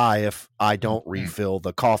going to die if I don't refill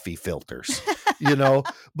the coffee filters,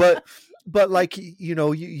 but like,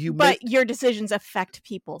 you But make, your decisions affect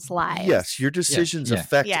people's lives. yes, your decisions yeah.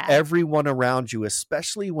 affect Yeah. everyone around you,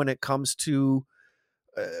 especially when it comes to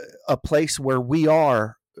a place where we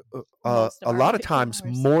are Most of a our lot of waking times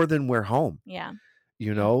hours. more than we're home, Yeah.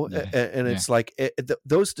 Yeah. and it's like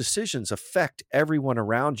those decisions affect everyone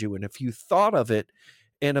around you. And if you thought of it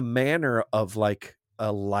in a manner of like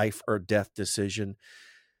a life or death decision,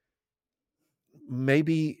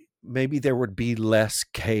 maybe there would be less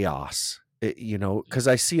chaos, because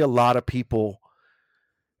I see a lot of people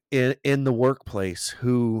in the workplace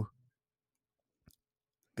who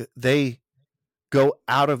they go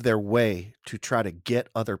out of their way to try to get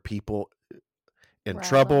other people in Rile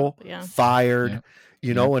trouble, up, yeah. fired,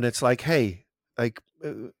 Yeah. and it's like, hey, like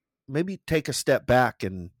maybe take a step back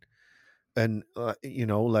and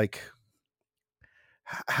like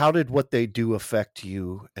how did what they do affect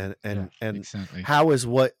you, and Exactly. how is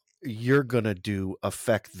what you're gonna do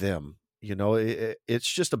affect them?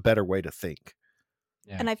 It's just a better way to think.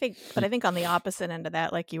 Yeah. And I think on the opposite end of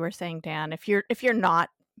that, like you were saying, Dan, if you're not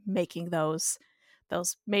making those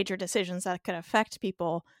major decisions that could affect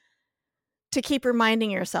people, to keep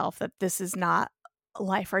reminding yourself that this is not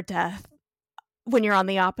life or death when you're on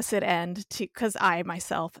the opposite end, because I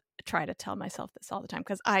myself try to tell myself this all the time,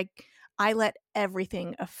 because I let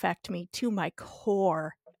everything affect me to my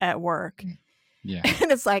core at work. Yeah.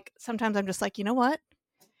 And it's like, sometimes I'm just like, you know what?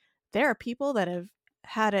 There are people that have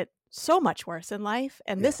had it so much worse in life,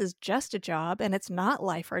 and this is just a job, and it's not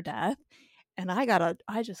life or death. And I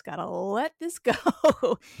just gotta let this go.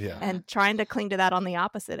 Yeah. And trying to cling to that on the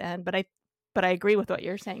opposite end. But I agree with what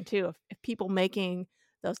you're saying too. If people making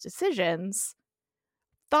those decisions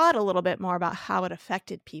thought a little bit more about how it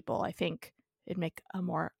affected people, I think it'd make a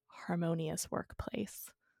more harmonious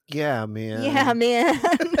workplace. Yeah, man. Yeah, man.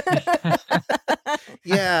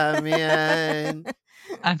 Yeah, man.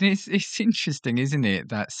 And it's interesting, isn't it,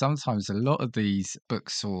 that sometimes a lot of these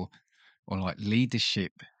books or like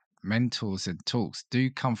leadership mentors and talks do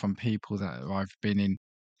come from people that have either been in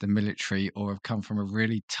the military or have come from a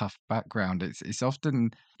really tough background. It's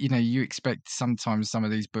often, you expect sometimes some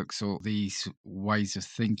of these books or these ways of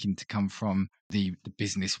thinking to come from the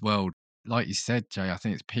business world. Like you said, Jay, I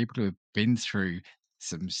think it's people who have been through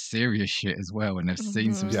some serious shit as well and have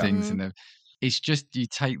seen some things, and it's just you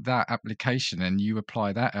take that application and you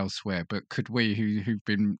apply that elsewhere. But could we who've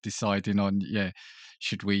been deciding on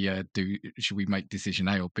should we make decision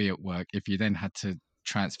A or B at work, if you then had to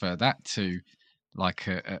transfer that to like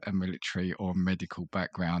a military or medical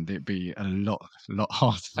background, it'd be a lot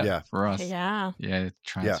harder for us.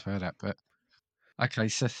 Transfer that. But okay,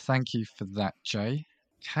 so thank you for that, Jay.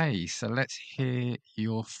 Okay, so let's hear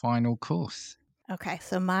your final course. Okay,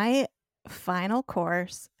 so my final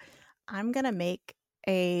course, I'm gonna make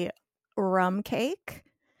a rum cake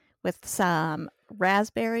with some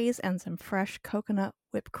raspberries and some fresh coconut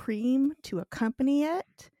whipped cream to accompany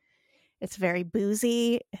it. It's very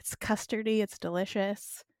boozy, it's custardy, it's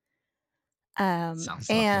delicious. Sounds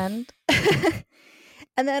like and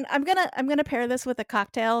and then I'm gonna pair this with a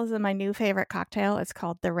cocktail. This is my new favorite cocktail. It's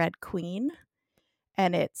called the Red Queen,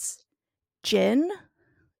 and it's gin,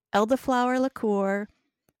 elderflower liqueur,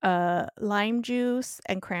 lime juice,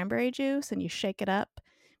 and cranberry juice, and you shake it up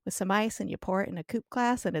with some ice and you pour it in a coupe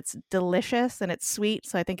glass, and it's delicious and it's sweet,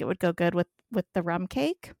 so I think it would go good with the rum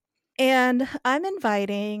cake. And I'm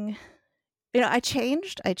inviting, I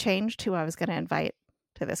changed who I was going to invite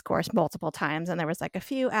to this course multiple times, and there was like a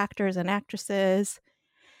few actors and actresses.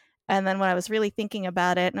 And then when I was really thinking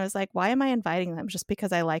about it, and I was like, why am I inviting them? Just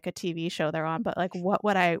because I like a TV show they're on, but like what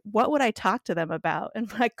would I talk to them about?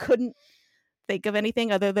 And I couldn't think of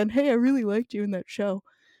anything other than, hey, I really liked you in that show.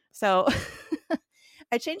 So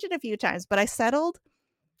I changed it a few times, but I settled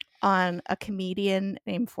on a comedian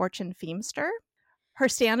named Fortune Feimster. Her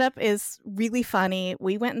stand-up is really funny.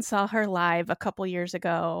 We went and saw her live a couple years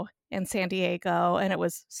ago in San Diego, and it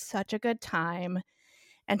was such a good time.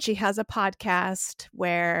 And she has a podcast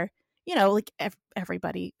where, like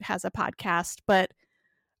everybody has a podcast, but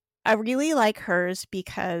I really like hers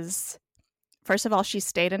because, first of all, she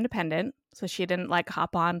stayed independent. So she didn't like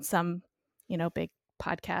hop on some, big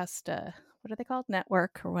podcast, what are they called?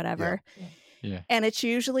 Network or whatever. Yeah. And it's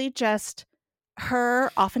usually just her.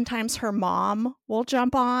 Oftentimes her mom will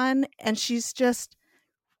jump on, and she's just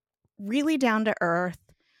really down to earth,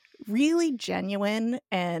 really genuine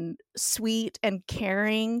and sweet and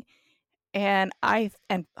caring, and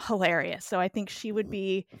hilarious. So I think she would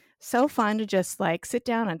be so fun to just like sit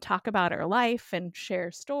down and talk about her life and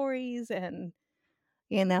share stories and,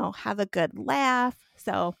 have a good laugh.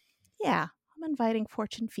 So yeah, I'm inviting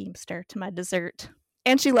Fortune Feimster to my dessert.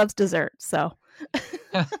 And she loves dessert, so.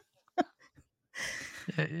 Yeah,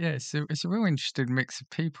 it's a real interesting mix of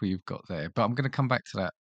people you've got there, but I'm going to come back to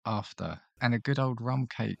that after. And a good old rum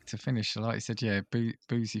cake to finish. So like you said, yeah,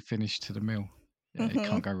 boozy finish to the meal. Yeah, you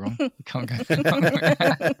can't go wrong. You can't go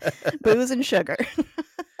wrong. Booze and sugar.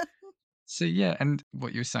 So yeah, and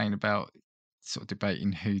what you were saying about sort of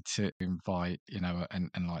debating who to invite, and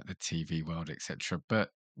like the TV world, etc. But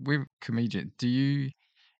with comedian,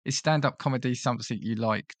 is stand-up comedy something you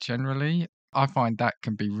like generally? I find that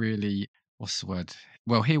can be really, what's the word?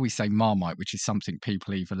 Well, here we say Marmite, which is something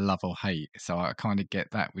people either love or hate. So I kind of get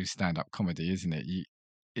that with stand-up comedy, isn't it?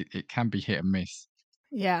 It can be hit and miss.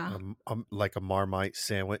 Yeah. Like a Marmite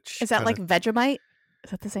sandwich. Is that like Vegemite? Is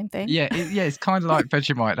that the same thing? Yeah, it's kind of like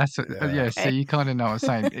Vegemite. That's Yeah. So you kind of know what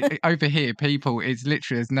I'm saying. Over here, people, it's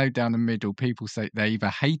literally there's no down the middle. People say they either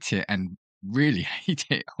hate it and really hate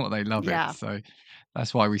it, or they love Yeah. it. So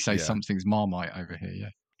that's why we say Yeah. something's Marmite over here. Yeah.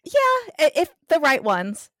 Yeah, if the right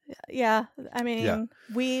ones. Yeah, I mean, Yeah.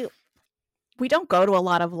 we don't go to a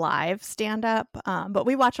lot of live stand up, but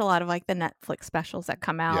we watch a lot of like the Netflix specials that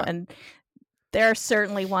come out, Yeah. and there are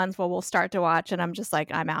certainly ones where we'll start to watch, and I'm just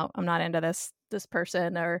like, I'm out. I'm not into this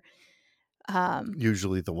person, or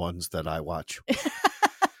Usually the ones that I watch.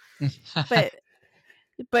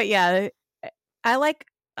 but yeah, I like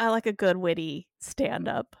a good witty stand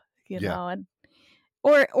up, Yeah. and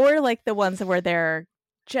or like the ones where they're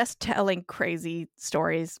just telling crazy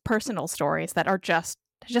stories, personal stories that are just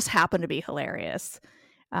happen to be hilarious.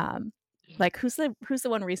 Like who's the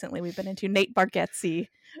one recently we've been into? Nate Bargatze.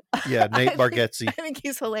 Yeah, Nate Bargatze. I think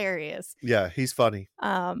he's hilarious. Yeah, he's funny.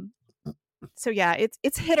 So yeah,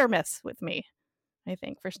 it's hit or miss with me, I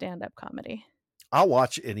think, for stand-up comedy. I'll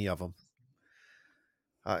watch any of them.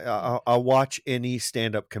 I'll watch any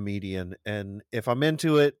stand-up comedian, and if I'm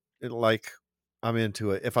into it, I'm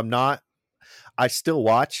into it. If I'm not, I still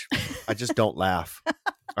watch. I just don't laugh.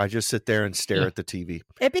 I just sit there and stare at the TV.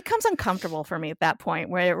 It becomes uncomfortable for me at that point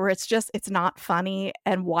where it's not funny,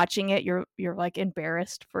 and watching it you're like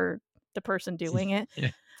embarrassed for the person doing it. Yeah.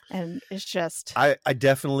 And it's just I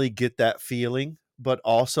definitely get that feeling, but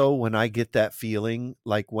also when I get that feeling,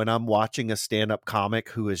 like when I'm watching a stand-up comic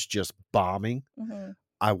who is just bombing,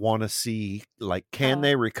 I want to see, like, can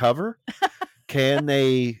they recover? Can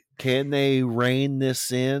they rein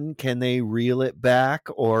this in? Can they reel it back?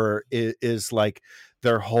 Or is like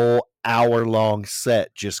their whole hour-long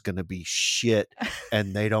set just going to be shit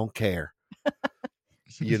and they don't care?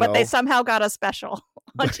 But they somehow got a special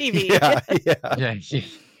on TV.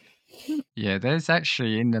 Yeah, there's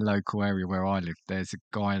actually, in the local area where I live, there's a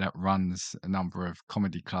guy that runs a number of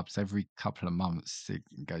comedy clubs every couple of months.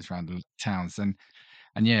 He goes around the towns, and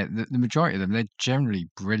yeah, the majority of them, they're generally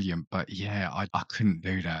brilliant. But yeah, I couldn't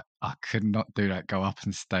do that. I could not do that. Go up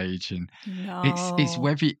on stage, and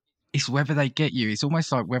it's whether they get you. It's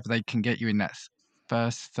almost like whether they can get you in that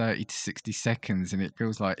first 30 to 60 seconds, and it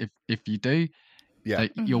feels like if you do,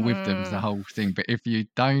 you're with them the whole thing. But if you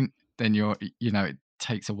don't, then it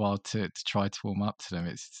takes a while to try to warm up to them.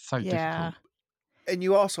 It's so difficult. And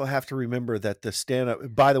you also have to remember that the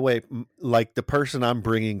stand-up, by the way, like the person I'm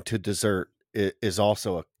bringing to dessert is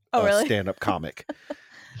also a really? stand-up comic.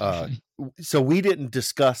 So we didn't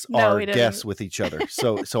discuss our guests with each other.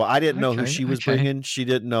 So I didn't know who she was bringing. She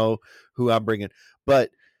didn't know who I'm bringing. But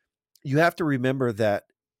you have to remember that,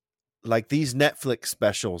 like these Netflix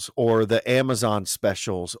specials or the Amazon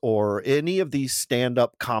specials or any of these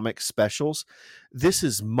stand-up comic specials, this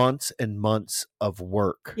is months and months of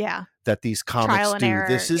work that these comics do. Error,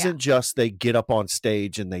 this isn't just they get up on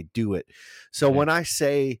stage and they do it. So when I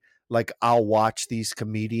say, like, I'll watch these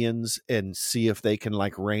comedians and see if they can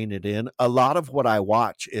like rein it in, a lot of what I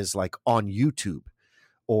watch is like on YouTube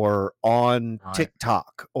or on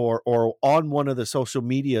TikTok or on one of the social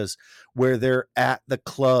medias where they're at the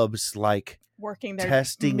clubs, like working their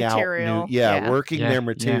testing material. out working their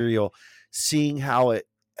material, seeing how it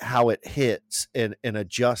hits and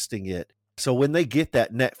adjusting it. So when they get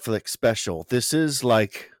that Netflix special, this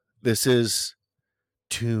is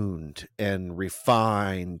tuned and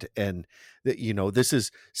refined, and this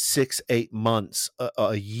is 6-8 months,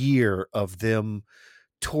 a year of them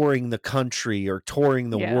touring the country or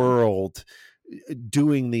touring the world,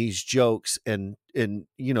 doing these jokes and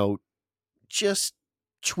just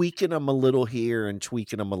tweaking them a little here and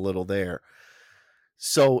tweaking them a little there.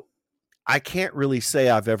 So I can't really say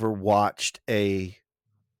I've ever watched a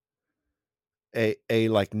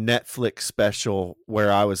like Netflix special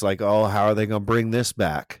where I was like, oh, how are they going to bring this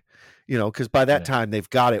back? Because by that time they've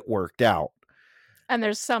got it worked out. And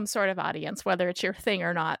there's some sort of audience, whether it's your thing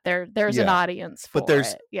or not. There's an audience for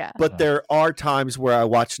it. Yeah. But there are times where I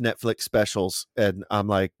watch Netflix specials and I'm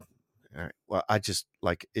like, all right, well, I just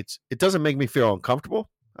like it doesn't make me feel uncomfortable.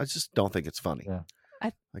 I just don't think it's funny.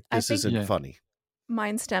 I This think isn't funny.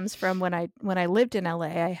 Mine stems from when I lived in LA.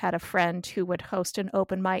 I had a friend who would host an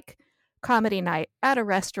open mic comedy night at a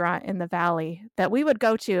restaurant in the Valley that we would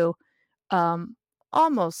go to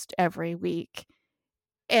almost every week.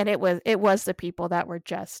 And it was the people that were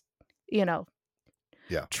just,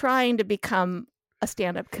 trying to become a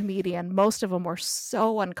stand-up comedian. Most of them were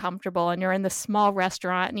so uncomfortable, and you're in this small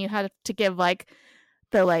restaurant and you had to give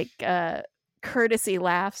the courtesy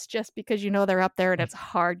laughs just because they're up there and it's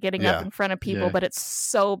hard getting up in front of people, but it's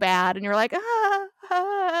so bad and you're like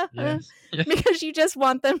because you just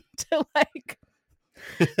want them to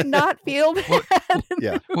not feel bad.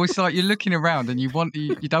 Well, it's like you're looking around and you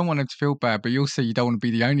don't want them to feel bad, but you don't want to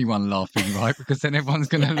be the only one laughing, right? Because then everyone's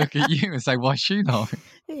going to look at you and say, why is she laughing?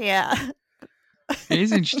 Yeah. It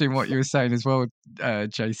is interesting what you were saying as well,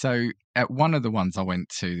 Jay. So at one of the ones I went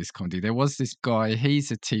to, this comedy, there was this guy,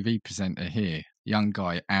 he's a TV presenter here, young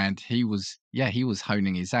guy, and he was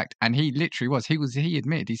honing his act. And he literally was, he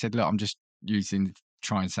admitted, he said, look, I'm just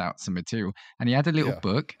trying out some material. And he had a little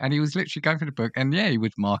book and he was literally going through the book and he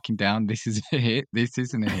would mark him down, this is a hit, this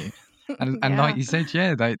isn't a hit. And like you said,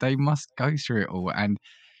 they must go through it all. And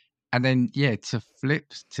then, to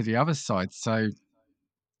flip to the other side. So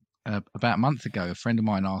about a month ago, a friend of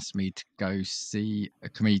mine asked me to go see a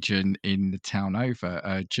comedian in the town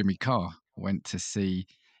over, Jimmy Carr. Went to see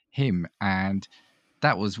him, and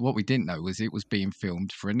that was what we didn't know was it was being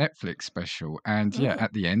filmed for a Netflix special. And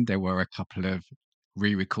at the end there were a couple of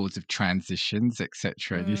re-records of transitions,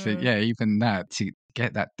 etc. And you think, even that, to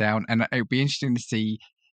get that down, and it would be interesting to see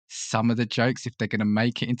some of the jokes if they're going to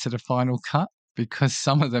make it into the final cut, because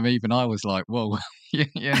some of them, even I was like, whoa,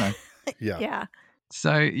 Yeah.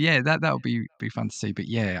 So that would be fun to see. But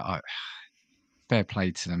fair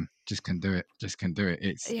play to them. Just can do it.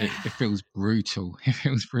 It feels brutal. It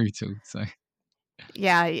feels brutal. So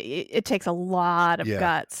it takes a lot of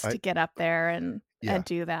guts to get up there and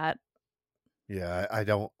do that. Yeah, I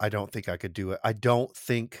don't think I could do it. I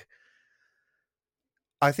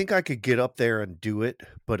think I could get up there and do it,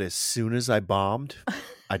 but as soon as I bombed,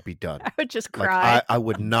 I'd be done. I would just cry. Like, I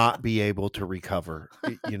would not be able to recover,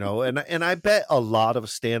 and I bet a lot of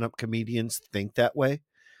stand-up comedians think that way.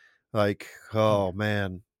 Like, oh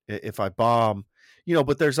man, if I bomb,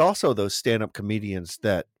 but there's also those stand-up comedians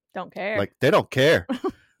that don't care. Like, they don't care.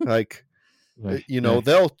 Like,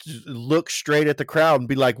 they'll look straight at the crowd and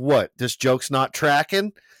be like, what, this joke's not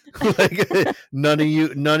tracking? Like, none of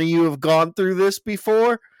you have gone through this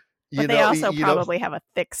before. But they also probably have a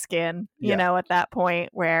thick skin, at that point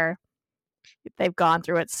where they've gone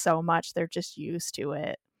through it so much, they're just used to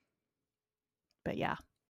it. But yeah.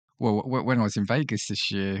 Well, when I was in Vegas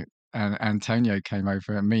this year, and Antonio came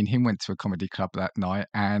over, and me and him went to a comedy club that night,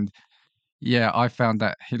 and I found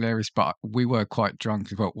that hilarious, but we were quite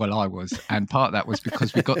drunk as well. Well, I was, and part of that was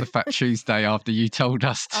because we got the Fat Tuesday after you told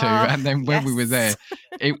us to, and then when we were there,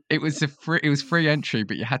 it was free entry,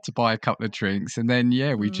 but you had to buy a couple of drinks, and then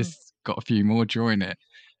we just got a few more during it.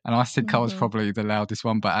 And I think I was probably the loudest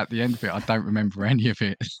one, but at the end of it, I don't remember any of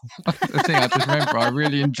it. The thing I just remember, I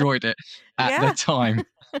really enjoyed it at the time.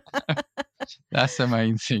 That's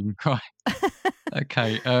amazing, right?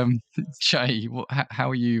 Okay, Jay, how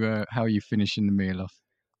are you finishing the meal off?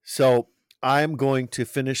 So I'm going to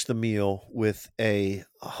finish the meal with a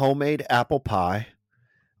homemade apple pie,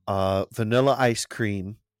 vanilla ice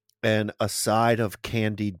cream, and a side of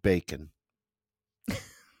candied bacon.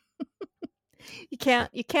 You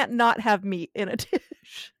can't not have meat in a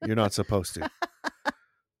dish. You're not supposed to.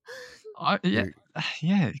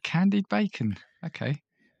 Candied bacon. Okay.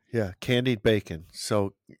 Yeah, candied bacon.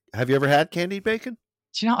 So, have you ever had candied bacon?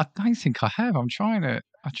 Do you know? I don't think I have. No, I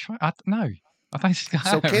don't think I have.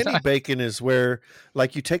 So, candied bacon is where,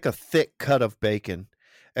 like, you take a thick cut of bacon,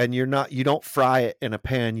 and you don't fry it in a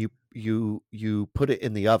pan. You put it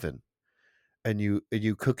in the oven, and you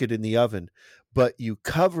cook it in the oven, but you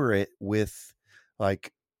cover it with,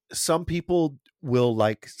 like, some people will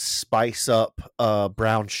like spice up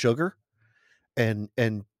brown sugar, and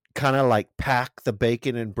kind of like pack the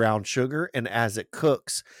bacon in brown sugar, and as it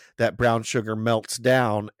cooks, that brown sugar melts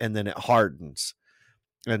down and then it hardens,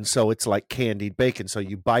 and so it's like candied bacon. So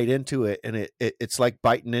you bite into it, and it's like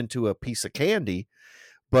biting into a piece of candy,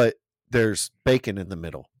 but there's bacon in the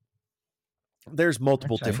middle. There's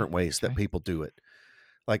multiple Okay, different ways that okay. people do it.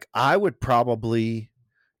 Like I would probably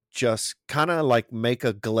just kind of like make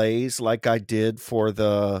a glaze like I did for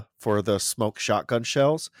the smoked shotgun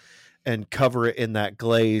shells and cover it in that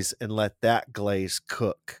glaze and let that glaze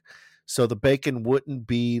cook. So the bacon wouldn't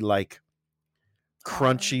be like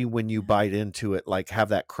crunchy when you bite into it, like have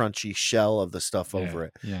that crunchy shell of the stuff over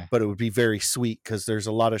it. Yeah. But it would be very sweet because there's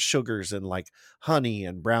a lot of sugars and like honey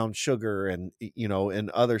and brown sugar and and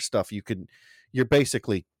other stuff. You're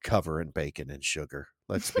basically covering bacon in sugar.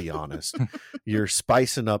 Let's be honest. You're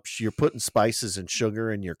spicing up, you're putting spices and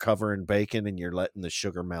sugar and you're covering bacon and you're letting the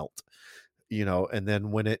sugar melt. And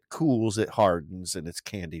then when it cools, it hardens and it's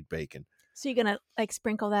candied bacon. So you're gonna like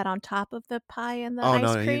sprinkle that on top of the pie and the Oh ice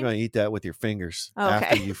no, cream? you're gonna eat that with your fingers Okay.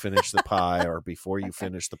 after you finish the pie or before you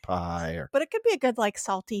finish the pie. Or But it could be a good like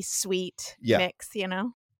salty sweet mix,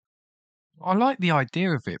 I like the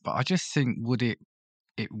idea of it, but I just think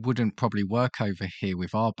it wouldn't probably work over here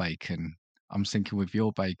with our bacon. I'm thinking with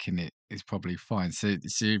your bacon, it is probably fine. So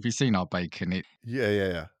if you've seen our bacon,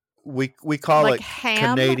 yeah. We call Like it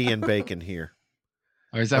ham? Canadian bacon here.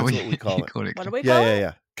 or is that That's what what we call you it. call it? What do we call it?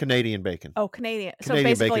 Yeah. Canadian bacon. Oh, Canadian. So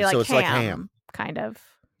Canadian basically bacon, like so it's ham, like ham. kind of.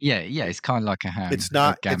 Yeah, it's kind of like a ham. It's or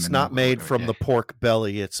not gammon made or from yeah. the pork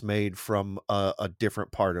belly. It's made from a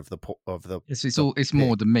different part of the It's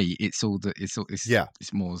more the meat. It's Yeah.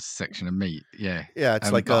 it's more section of meat. Yeah. Yeah,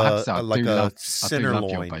 it's like But I have to say, a like a I do love your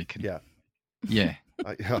tenderloin. bacon. Yeah. Yeah.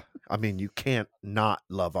 I mean, you can't not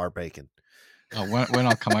love our bacon. Oh, when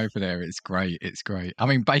I come over there, it's great. It's great. I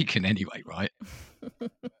mean, bacon anyway, right?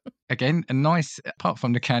 Again, a nice, apart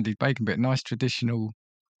from the candied bacon, but a nice traditional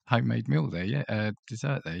homemade meal there. Yeah.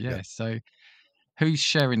 Dessert there. Yeah. Yeah. So who's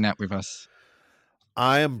sharing that with us?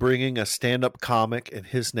 I am bringing a stand-up comic, and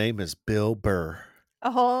his name is Bill Burr.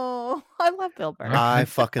 Oh, I love Bill Burr. I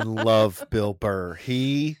fucking love Bill Burr.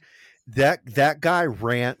 That guy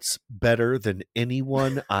rants better than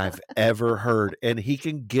anyone I've ever heard, and he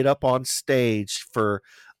can get up on stage for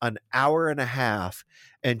an hour and a half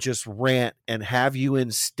and just rant and have you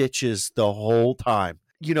in stitches the whole time.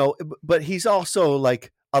 But he's also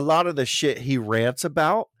like, a lot of the shit he rants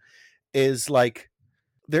about is like,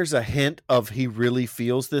 there's a hint of he really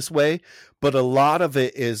feels this way, but a lot of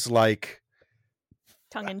it is like,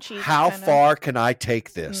 tongue in cheek. How far can I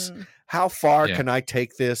take this? How far can I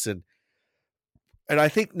take this? And I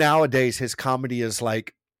think nowadays his comedy is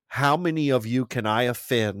like, how many of you can I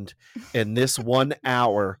offend in this 1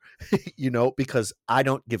 hour? Because I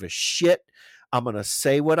don't give a shit. I'm going to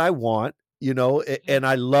say what I want, and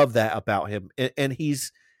I love that about him. And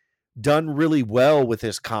he's done really well with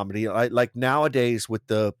his comedy. Like nowadays with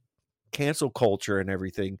the cancel culture and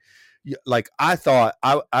everything, like I thought,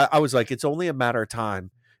 I was like, it's only a matter of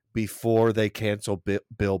time before they cancel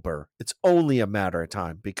Bill Burr. It's only a matter of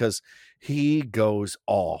time because he goes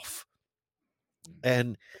off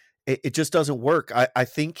and it just doesn't work. I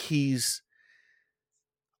think he's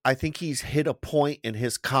hit a point in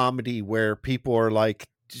his comedy where people are like,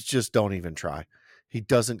 just don't even try. He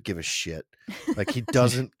doesn't give a shit. Like he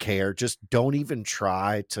doesn't care. Just don't even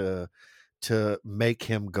try to make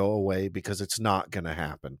him go away because it's not going to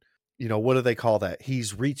happen. What do they call that?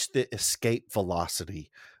 He's reached the escape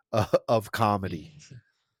velocity of comedy.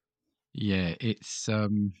 Yeah, it's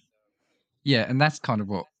and that's kind of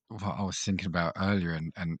what I was thinking about earlier,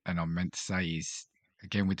 and I meant to say is,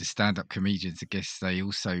 again, with the stand-up comedians, I guess they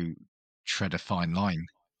also tread a fine line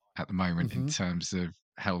at the moment in terms of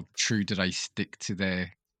how true do they stick to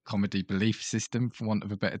their comedy belief system, for want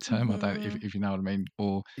of a better term. I don't, if you know what I mean,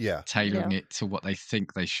 or tailoring it to what they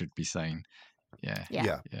think they should be saying. Yeah.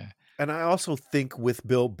 And I also think with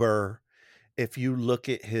Bill Burr, if you look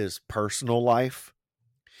at his personal life,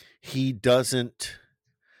 he doesn't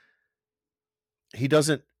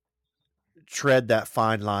tread that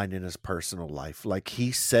fine line in his personal life. Like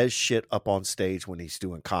he says shit up on stage when he's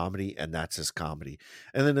doing comedy, and that's his comedy.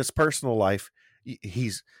 And then his personal life,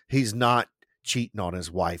 he's not cheating on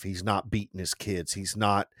his wife. He's not beating his kids. He's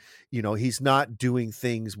not doing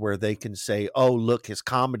things where they can say, oh, look, his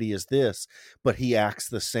comedy is this, but he acts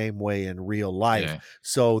the same way in real life.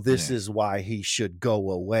 So this is why he should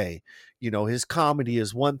go away. His comedy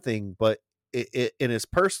is one thing, but in his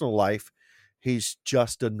personal life, he's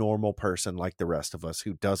just a normal person like the rest of us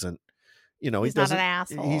who doesn't, he's not an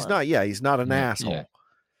asshole. He's not an asshole.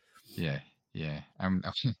 Yeah.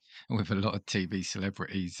 With a lot of TV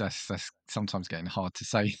celebrities, that's sometimes getting hard to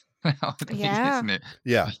say, isn't it?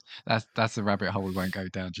 Yeah. That's a rabbit hole we won't go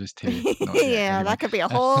down just here. Not Yeah, yet, anyway. that could be a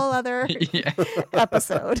whole other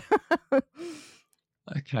episode.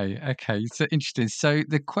 Okay. So interesting. So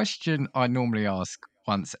the question I normally ask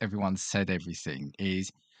once everyone's said everything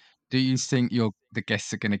is, Do you think the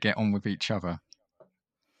guests are going to get on with each other?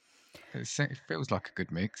 It feels like a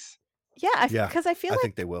good mix. Yeah, Yeah, because I feel I like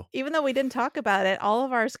think they will. even though we didn't talk about it, all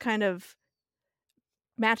of ours kind of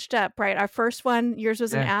matched up, right? Our first one, yours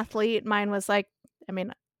was an Yeah. athlete. Mine was like, I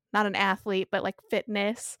mean, not an athlete, but like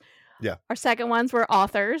fitness. Yeah. Our second ones were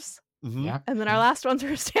authors. Mhm. Yeah. And then our last ones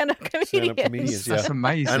were stand-up comedians. Stand-up comedians, That's yeah.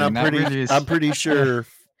 amazing. And That really is. I'm pretty sure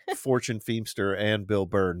Fortune Feimster and Bill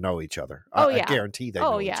Burr know each other. Oh, I yeah. guarantee they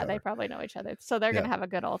know each They other. probably know each other. So they're Yeah. gonna have a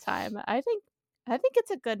good old time. I think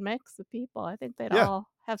it's a good mix of people. I think they'd Yeah. all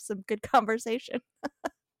have some good conversation.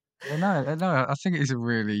 Yeah, no, I think it is a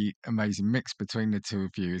really amazing mix between the two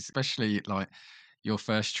of you, especially like your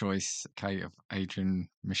first choice, Kate, of Adrian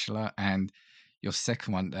Michelin, and your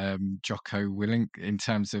second one, Jocko Willink, in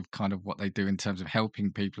terms of kind of what they do in terms of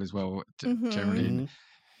helping people as well, generally. And Mhm.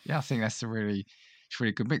 yeah, I think it's a really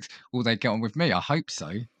good mix. Will they get on with me? I hope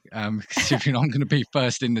so, considering I'm going to be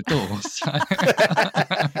first in the door. So.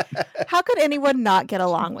 How could anyone not get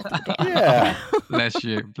along with you, Dan? Yeah. Bless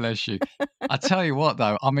you. I tell you what,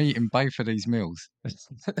 though, I'm eating both of these meals.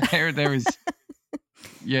 there is,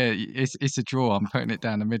 yeah, it's a draw. I'm putting it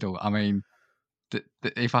down the middle. I mean,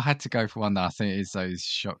 if I had to go for one, I think it's those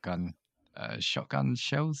shotgun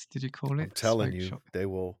shells. Did you call it? I'm telling Smoked you,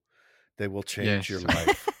 shotgun. they will change your Yes.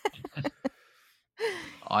 life.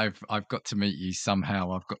 I've got to meet you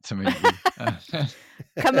somehow. I've got to meet you.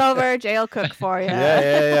 Come over, Jay will cook for you.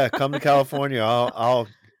 Yeah. Come to California. I'll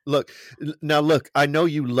look. Now look, I know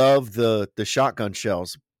you love the shotgun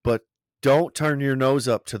shells, but don't turn your nose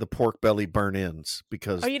up to the pork belly burn-ins,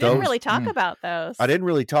 because Oh, you didn't really talk Mm. about those. I didn't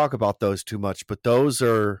really talk about those too much, but those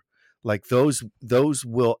are like those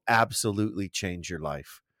will absolutely change your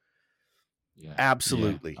life. Yeah,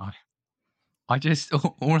 Absolutely. yeah. I just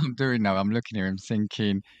all I'm doing now, I'm looking here and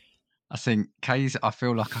thinking, I think, Kay's, I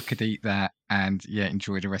feel like I could eat that and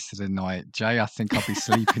enjoy the rest of the night. Jay, I think I'll be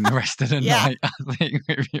sleeping the rest of the Yeah. night. I think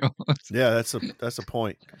with yours. Yeah, that's a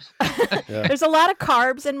point. Yeah. There's a lot of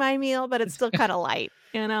carbs in my meal, but it's still kind of light.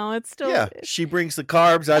 You know, it's still Yeah, she brings the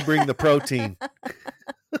carbs, I bring the protein.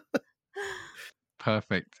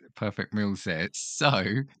 Perfect meals there. So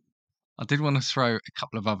I did want to throw a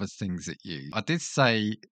couple of other things at you. I did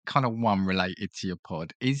say kind of one related to your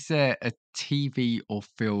pod. Is there a TV or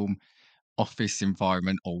film office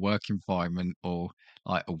environment or work environment or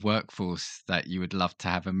like a workforce that you would love to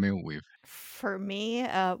have a meal with? For me,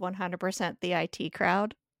 100% the IT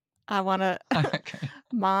crowd. I want to Okay.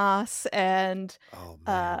 Moss and Oh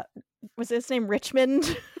man. was his name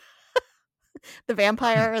Richmond? The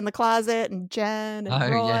vampire in the closet, and Jen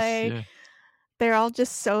and Roy. Yes, yeah. They're all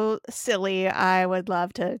just so silly. I would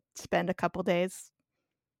love to spend a couple days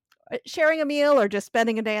sharing a meal or just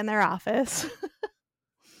spending a day in their office.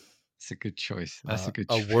 It's a good choice. That's a good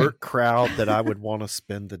A choice. work crowd that I would want to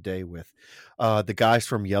spend the day with. The guys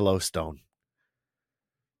from Yellowstone.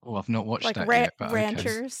 Oh, I've not watched Like that yet, but okay.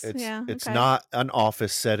 ranchers. It's okay. not an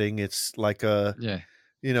office setting. It's like Yeah.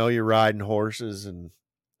 you're riding horses and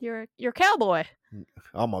You're a cowboy.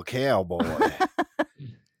 I'm a cowboy.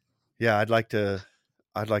 Yeah, I'd like to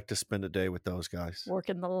spend a day with those guys.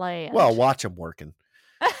 Working the land. Well, watch them working.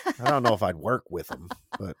 I don't know if I'd work with them,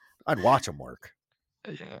 but I'd watch them work.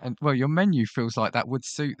 Yeah. And well, your menu feels like that would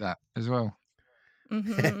suit that as well.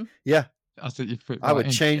 Mhm. Yeah, I think you fit I right would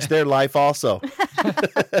in. change their life also.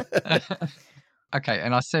 Okay,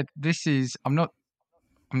 and I said this is I'm not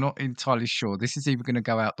entirely sure. This is either going to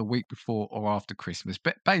go out the week before or after Christmas,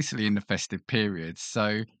 but basically in the festive period.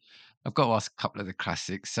 So I've got to ask a couple of the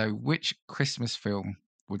classics. So which Christmas film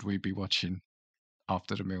would we be watching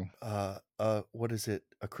after the meal? What is it?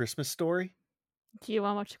 A Christmas Story? Do you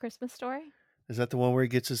want to watch The Christmas Story? Is that the one where he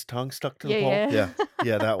gets his tongue stuck to the Yeah, pole? yeah.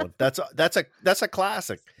 Yeah, that one. That's a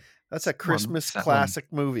classic. That's a Christmas that one? classic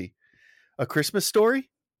movie. A Christmas Story?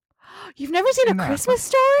 You've never seen Seen A that? Christmas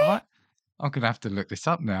Story? Right? I'm going to have to look this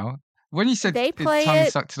up now. When you said They the play tongue it-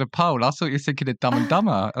 stuck to the pole, I thought you were thinking of Dumb and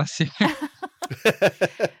Dumber. That's it.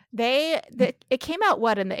 It came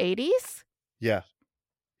out in the 80s? Yeah,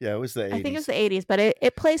 it was the 80s. I think it was the 80s, but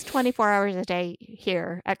it plays 24 hours a day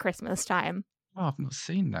here at Christmas time. Oh, I've not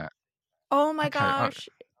seen that. Oh my Okay, gosh.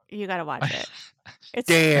 You got to watch it. It's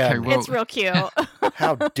Damn. Okay, well- it's real cute.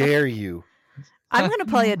 How dare you? I'm going to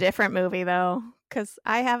play a different movie though, cuz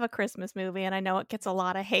I have a Christmas movie and I know it gets a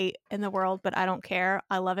lot of hate in the world, but I don't care.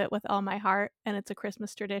 I love it with all my heart, and it's a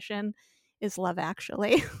Christmas tradition, is Love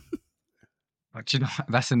Actually. Do you know,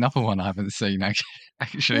 that's another one I haven't seen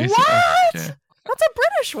actually. What? Yeah. That's a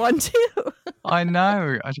British one too. I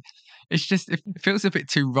know. It's just it feels a bit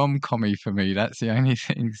too rom-commy for me. That's the only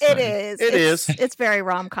thing. So. It is. It is. It's very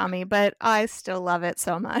rom-commy, but I still love it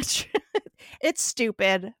so much. It's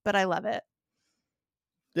stupid, but I love it.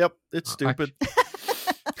 Yep, it's stupid.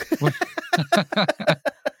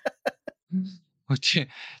 Well, do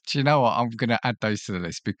you know what? I'm going to add those to the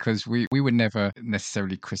list because we were never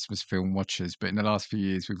necessarily Christmas film watchers, but in the last few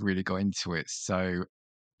years, we've really got into it. So,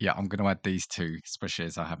 yeah, I'm going to add these two, especially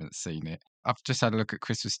as I haven't seen it. I've just had a look at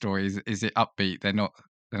Christmas Story. Is it upbeat? They're not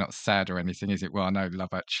sad or anything, is it? Well, I know Love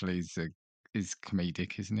Actually is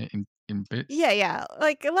comedic, isn't it? In bits. Yeah.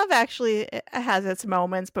 Like Love Actually has its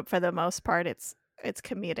moments, but for the most part, it's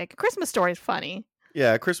comedic. Christmas Story is funny.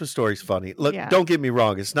 Yeah, A Christmas Story's funny. Look, Yeah. don't get me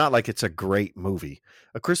wrong. It's not like it's a great movie.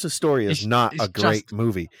 A Christmas Story is not a great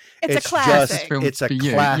movie. It's a classic. Just, it's a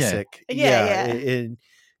classic. Yeah. And,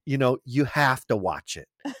 you have to watch it.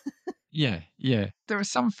 Yeah. There are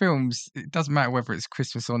some films, it doesn't matter whether it's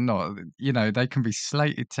Christmas or not, they can be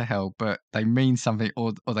slated to hell, but they mean something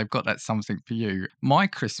or they've got that something for you. My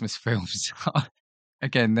Christmas films are,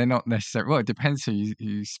 again, they're not necessarily, well, it depends who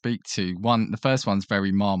you speak to. The first one's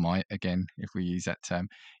very Marmite, again, if we use that term,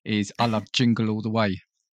 is I love Jingle All the Way.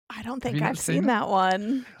 I don't think I've seen that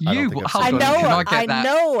one. I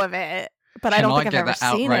know of it, but I don't think I've ever seen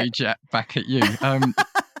it. Can I get that outrage back at you?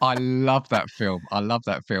 I love that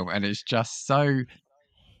film. And it's just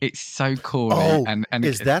it's so corny. Oh, and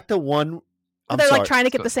is that the one? They're like trying to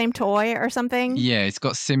get the same toy or something? Yeah, it's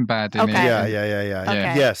got Sinbad in it. Yeah.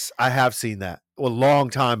 Okay. Yes, I have seen that. Well, a long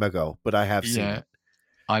time ago, but I have seen it.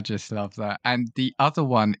 I just love that. And the other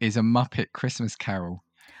one is A Muppet Christmas Carol,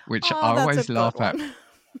 which I always laugh at.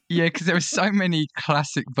 Yeah, because there are so many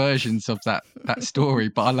classic versions of that story,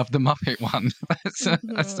 but I love the Muppet one.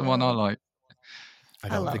 That's the one I like. I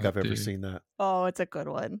don't think I've ever seen that. Oh, it's a good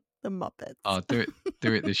one. The Muppets. Oh, do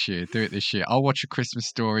it this year. I'll watch A Christmas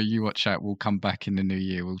Story. You watch that. We'll come back in the new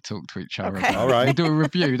year. We'll talk to each other. Okay. All right. We'll do a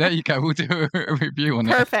review. There you go. We'll do a review on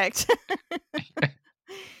Perfect.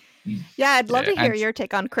 Yeah, I'd love to hear your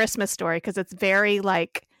take on Christmas Story because it's very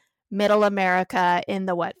like middle America in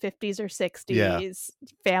the 50s or 60s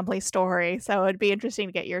family story. So it'd be interesting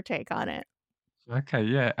to get your take on it. Okay,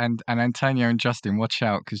 yeah, and Antonio and Justin, watch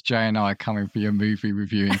out because Jay and I are coming for your movie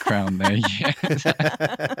reviewing crown there.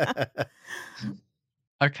 Yeah.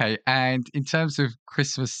 Okay, and in terms of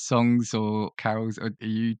Christmas songs or carols, are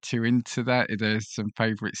you too into that? Are there some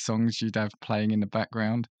favourite songs you'd have playing in the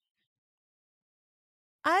background?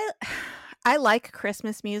 I like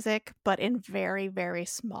Christmas music, but in very, very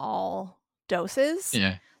small doses.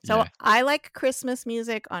 Yeah. So I like Christmas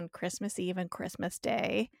music on Christmas Eve and Christmas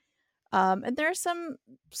Day. And there are some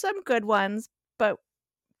good ones, but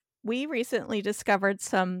we recently discovered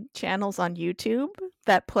some channels on YouTube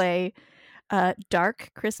that play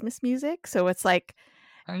dark Christmas music. So it's like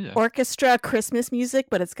orchestra Christmas music,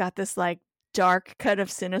 but it's got this like dark kind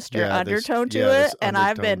of sinister undertone to it. And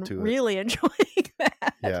I've been really enjoying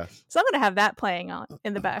that. Yeah. So I'm going to have that playing on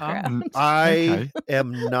in the background. I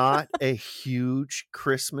am not a huge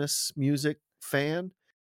Christmas music fan.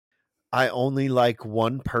 I only like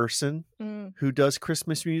one person who does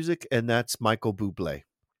Christmas music, and that's Michael Bublé.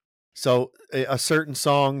 So a certain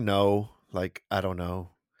song, no, like, I don't know.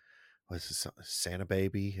 What's this song? Santa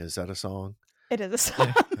Baby? Is that a song? It is a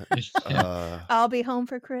song. I'll Be Home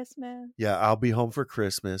for Christmas. Yeah, I'll Be Home for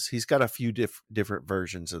Christmas. He's got a few different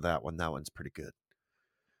versions of that one. That one's pretty good.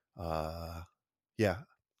 Yeah.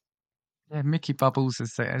 Yeah, Mickey Bubbles,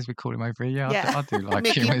 as we call him over here. Yeah. I do like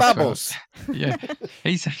Mickey him. Bubbles. Yeah,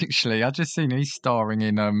 he's actually, I've just seen he's starring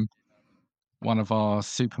in one of our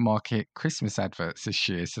supermarket Christmas adverts this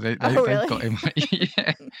year. So they've got him.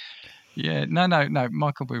 Yeah. No.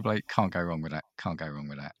 Michael Bublé, can't go wrong with that.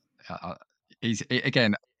 He's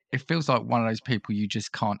again. It feels like one of those people you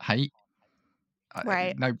just can't hate.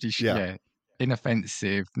 Right. Nobody should.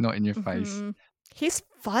 Inoffensive, not in your face. He's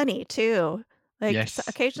funny too. Like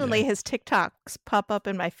occasionally his TikToks pop up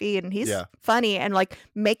in my feed and he's funny and like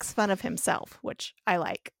makes fun of himself, which I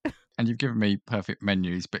like. And you've given me perfect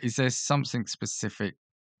menus, but is there something specific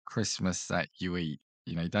Christmas that you eat?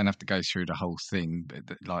 You don't have to go through the whole thing,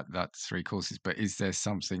 like that's 3 courses, but is there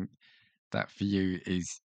something that for you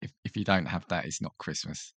is, if you don't have that, it's not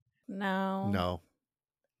Christmas? No.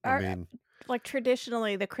 I mean, like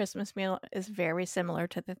traditionally the Christmas meal is very similar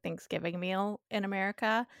to the Thanksgiving meal in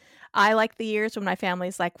America. I like the years when my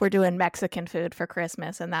family's like, we're doing Mexican food for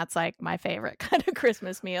Christmas, and that's like my favorite kind of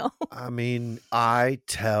Christmas meal. I mean, I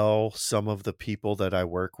tell some of the people that I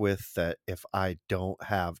work with that if I don't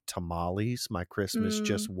have tamales, my Christmas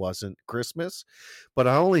just wasn't Christmas. But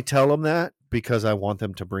I only tell them that because I want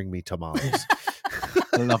them to bring me tamales.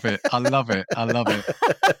 I love it. I love it. I love it.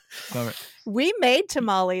 Love it. We made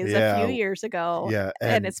tamales a Yeah. few years ago, Yeah,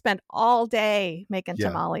 and it spent all day making Yeah,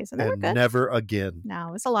 tamales, and they were and good. never again.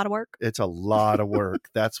 No, it's a lot of work. It's a lot of work.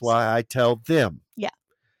 That's why I tell them. Yeah.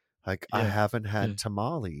 Like, I Yeah, haven't had yeah.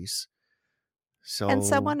 tamales. So And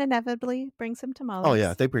someone inevitably brings some tamales. Oh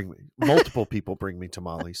yeah, they bring me. Multiple people bring me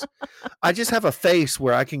tamales. I just have a face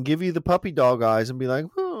where I can give you the puppy dog eyes and be like,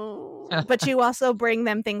 "Oh." But you also bring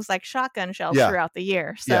them things like shotgun shells Yeah. throughout the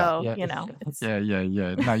year. Yeah. So, Yeah. you know, it's,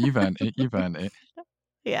 Yeah. No, you've earned it. You've earned it.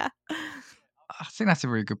 yeah. I think that's a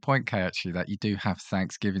really good point, Kay, actually, that you do have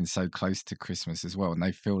Thanksgiving so close to Christmas as well. And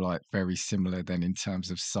they feel like very similar then in terms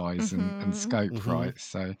of size and Mhm. scope, Mhm. right?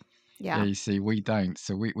 So, yeah, Yeah. you see, we don't.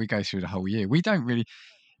 So we go through the whole year. We don't really,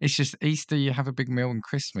 it's just Easter, you have a big meal, and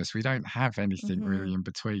Christmas. We don't have anything really in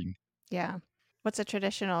between. Yeah. What's a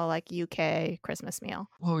traditional like UK Christmas meal?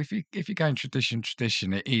 Well, if you're going tradition,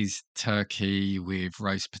 it is turkey with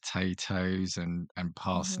roast potatoes and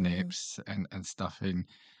parsnips and stuffing.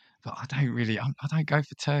 But I don't go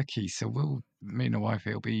for turkey. So me and the wife,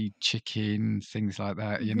 it'll be chicken, things like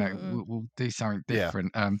that. You know, we'll do something Yeah.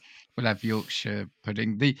 different. We'll have Yorkshire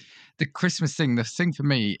pudding. The Christmas thing, the thing for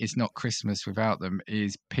me is not Christmas without them,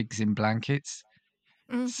 is pigs in blankets.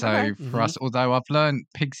 So Okay. for us, although I've learned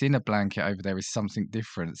pigs in a blanket over there is something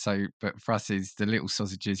different. So, but for us is the little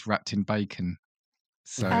sausages wrapped in bacon.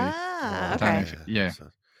 So Ah, I don't know okay. if, yeah.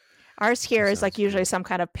 Ours here is like sounds usually good. some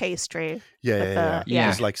kind of pastry. Yeah. Yeah.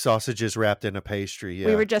 It's like sausages wrapped in a pastry. Yeah.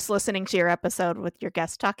 We were just listening to your episode with your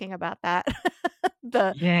guest talking about that.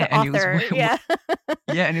 the and it was author.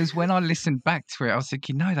 yeah, and it was when I listened back to it, I was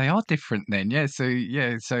thinking, no, they are different then. It's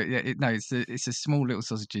a small little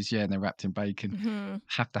sausages, and they're wrapped in bacon.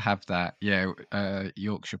 Have to have that.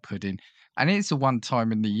 Yorkshire pudding. And it's the one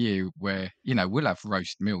time in the year where, we'll have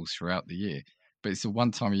roast meals throughout the year, but it's the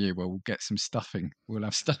one time a year where we'll get some stuffing. We'll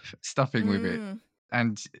have stuffing with it.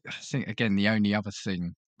 And I think, again, the only other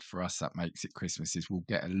thing for us that makes it Christmas is we'll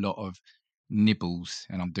get a lot of nibbles,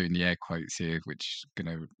 and I'm doing the air quotes here, which is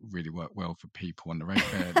going to really work well for people on the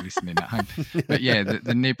radio listening at home. But yeah,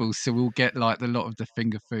 the nibbles. So we'll get like a lot of the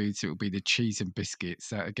finger foods. It will be the cheese and biscuits.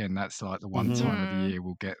 So again, that's like the one time of the year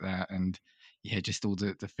we'll get that, and just all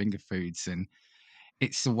the finger foods. And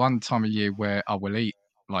it's the one time of year where I will eat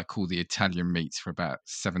like all the Italian meats for about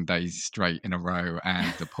 7 days straight in a row,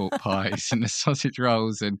 and the pork pies and the sausage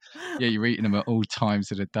rolls, and you're eating them at all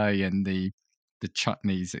times of the day, and the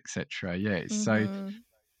chutneys, etc. So I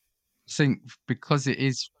think because it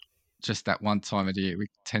is just that one time of the year, we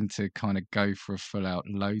tend to kind of go for a full out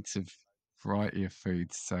loads of variety of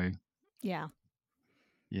foods. So Yeah.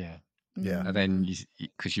 Yeah. and then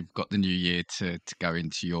because you've got the new year to go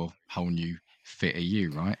into your whole new fit of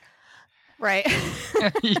you, right? Right.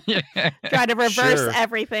 Yeah. Try to reverse Sure.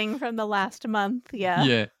 everything from the last month.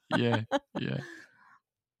 Yeah. Yeah.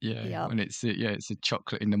 Yep. When it's a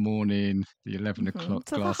chocolate in the morning, the 11 o'clock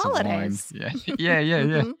So the glass of wine. holidays.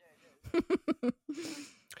 Yeah.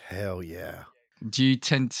 Hell yeah. Do you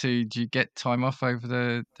get time off over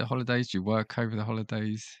the holidays? Do you work over the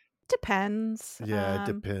holidays? Depends. Yeah, it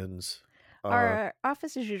depends. Our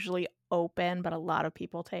office is usually open, but a lot of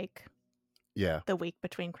people take the week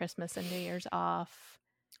between Christmas and New Year's off.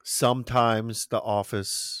 Sometimes the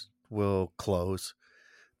office will close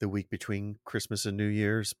the week between Christmas and New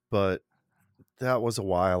Year's, but that was a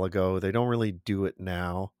while ago. They don't really do it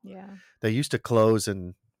now. Yeah. They used to close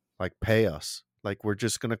and like pay us. Like, we're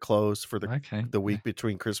just going to close for the week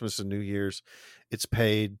between Christmas and New Year's. It's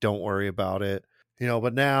paid. Don't worry about it.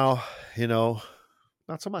 But now,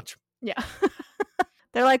 not so much. Yeah.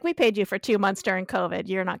 They're like, we paid you for 2 months during COVID.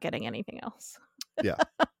 You're not getting anything else. Yeah.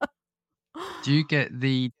 Do you get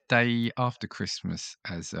the day after Christmas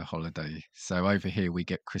as a holiday? So over here we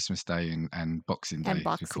get Christmas Day and Boxing Day,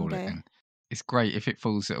 as we call it. And it's great if it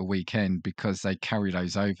falls at a weekend because they carry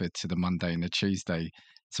those over to the Monday and the Tuesday.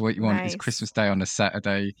 So what you want is Christmas Day on a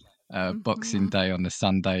Saturday, Boxing Day on the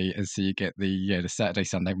Sunday, and so you get the Saturday,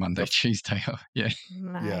 Sunday, Monday, Tuesday off. Yeah.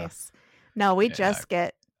 Nice. No, we just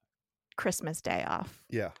get Christmas Day off.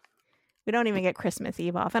 Yeah. We don't even get Christmas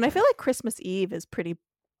Eve off. And I feel like Christmas Eve is pretty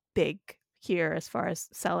big here as far as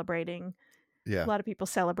celebrating. Yeah. A lot of people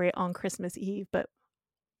celebrate on Christmas Eve, but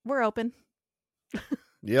we're open.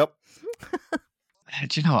 Yep.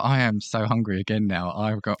 Do you know what? I am so hungry again now.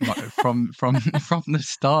 I've got from the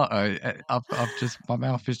start. I've just, my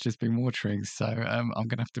mouth has just been watering. So I'm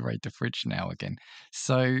gonna have to raid the fridge now again.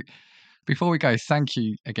 So before we go, thank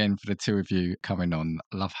you again for the two of you coming on.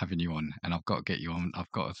 I love having you on, and I've got to get you on.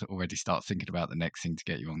 I've got to already start thinking about the next thing to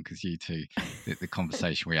get you on because you two, the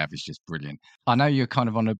conversation we have is just brilliant. I know you're kind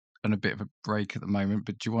of on on a bit of a break at the moment,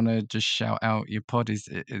 but do you want to just shout out your pod?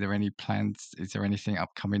 Are there any plans? Is there anything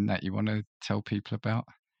upcoming that you want to tell people about?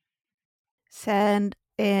 Send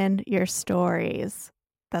in your stories.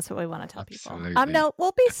 That's what we want to tell people. Absolutely. No,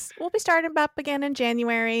 we'll be starting up again in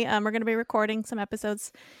January. We're going to be recording some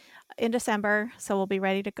episodes in December, so we'll be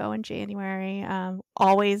ready to go in January. We're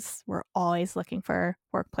always looking for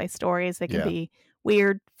workplace stories. They can be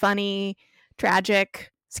weird, funny,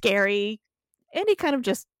 tragic, scary, any kind of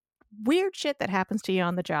just weird shit that happens to you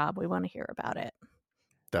on the job. We want to hear about it.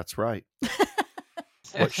 That's right.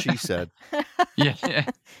 What she said.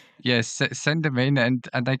 Yes, send them in, and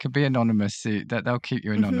they can be anonymous. They'll keep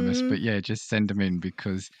you anonymous, but just send them in,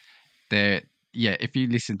 because if you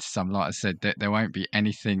listen to some, like I said, there won't be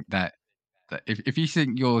anything that if you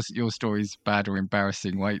think your story's bad or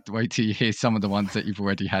embarrassing, wait till you hear some of the ones that you've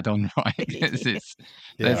already had on, right? Because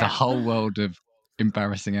there's a whole world of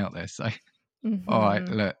embarrassing out there. So, all right,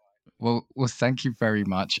 look, well, thank you very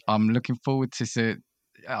much. I'm looking forward to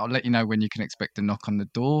I'll let you know when you can expect a knock on the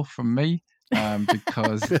door from me.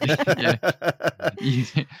 Because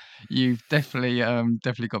you've definitely got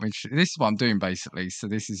me interested. This is what I'm doing basically. So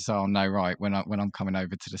this is so I'll know, right, when I'm coming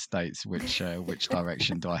over to the States, which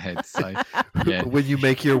direction do I head? So when you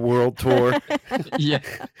make your world tour,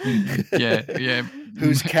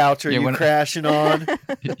 whose couch are you crashing on?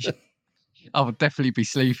 I will definitely be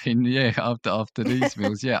sleeping, after these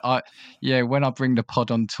meals. When I bring the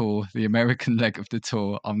pod on tour, the American leg of the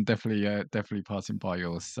tour, I'm definitely passing by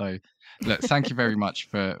yours. So, look, thank you very much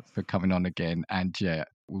for coming on again, and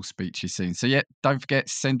we'll speak to you soon. So don't forget,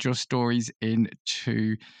 send your stories in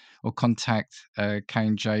to or contact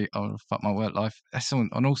K&J on Fuck My Work Life. That's on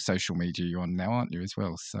all social media you're on now, aren't you, as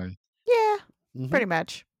well? So pretty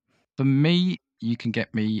much. For me, you can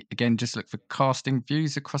get me again. Just look for Casting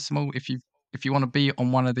Views across them all. If you want to be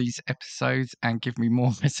on one of these episodes and give me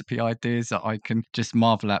more recipe ideas that I can just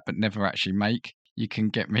marvel at but never actually make, you can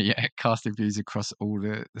get me at Casting Views across all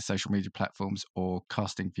the social media platforms, or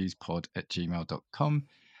castingviewspod@gmail.com.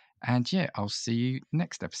 And I'll see you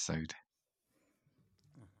next episode.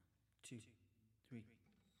 1, 2, 3,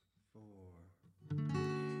 4.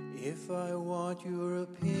 If I want your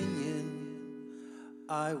opinion,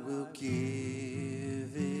 I will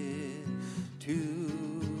give it to you.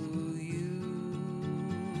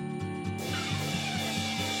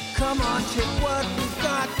 Come on, take what we've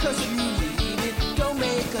got, 'cause you need it. Don't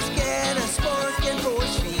make us get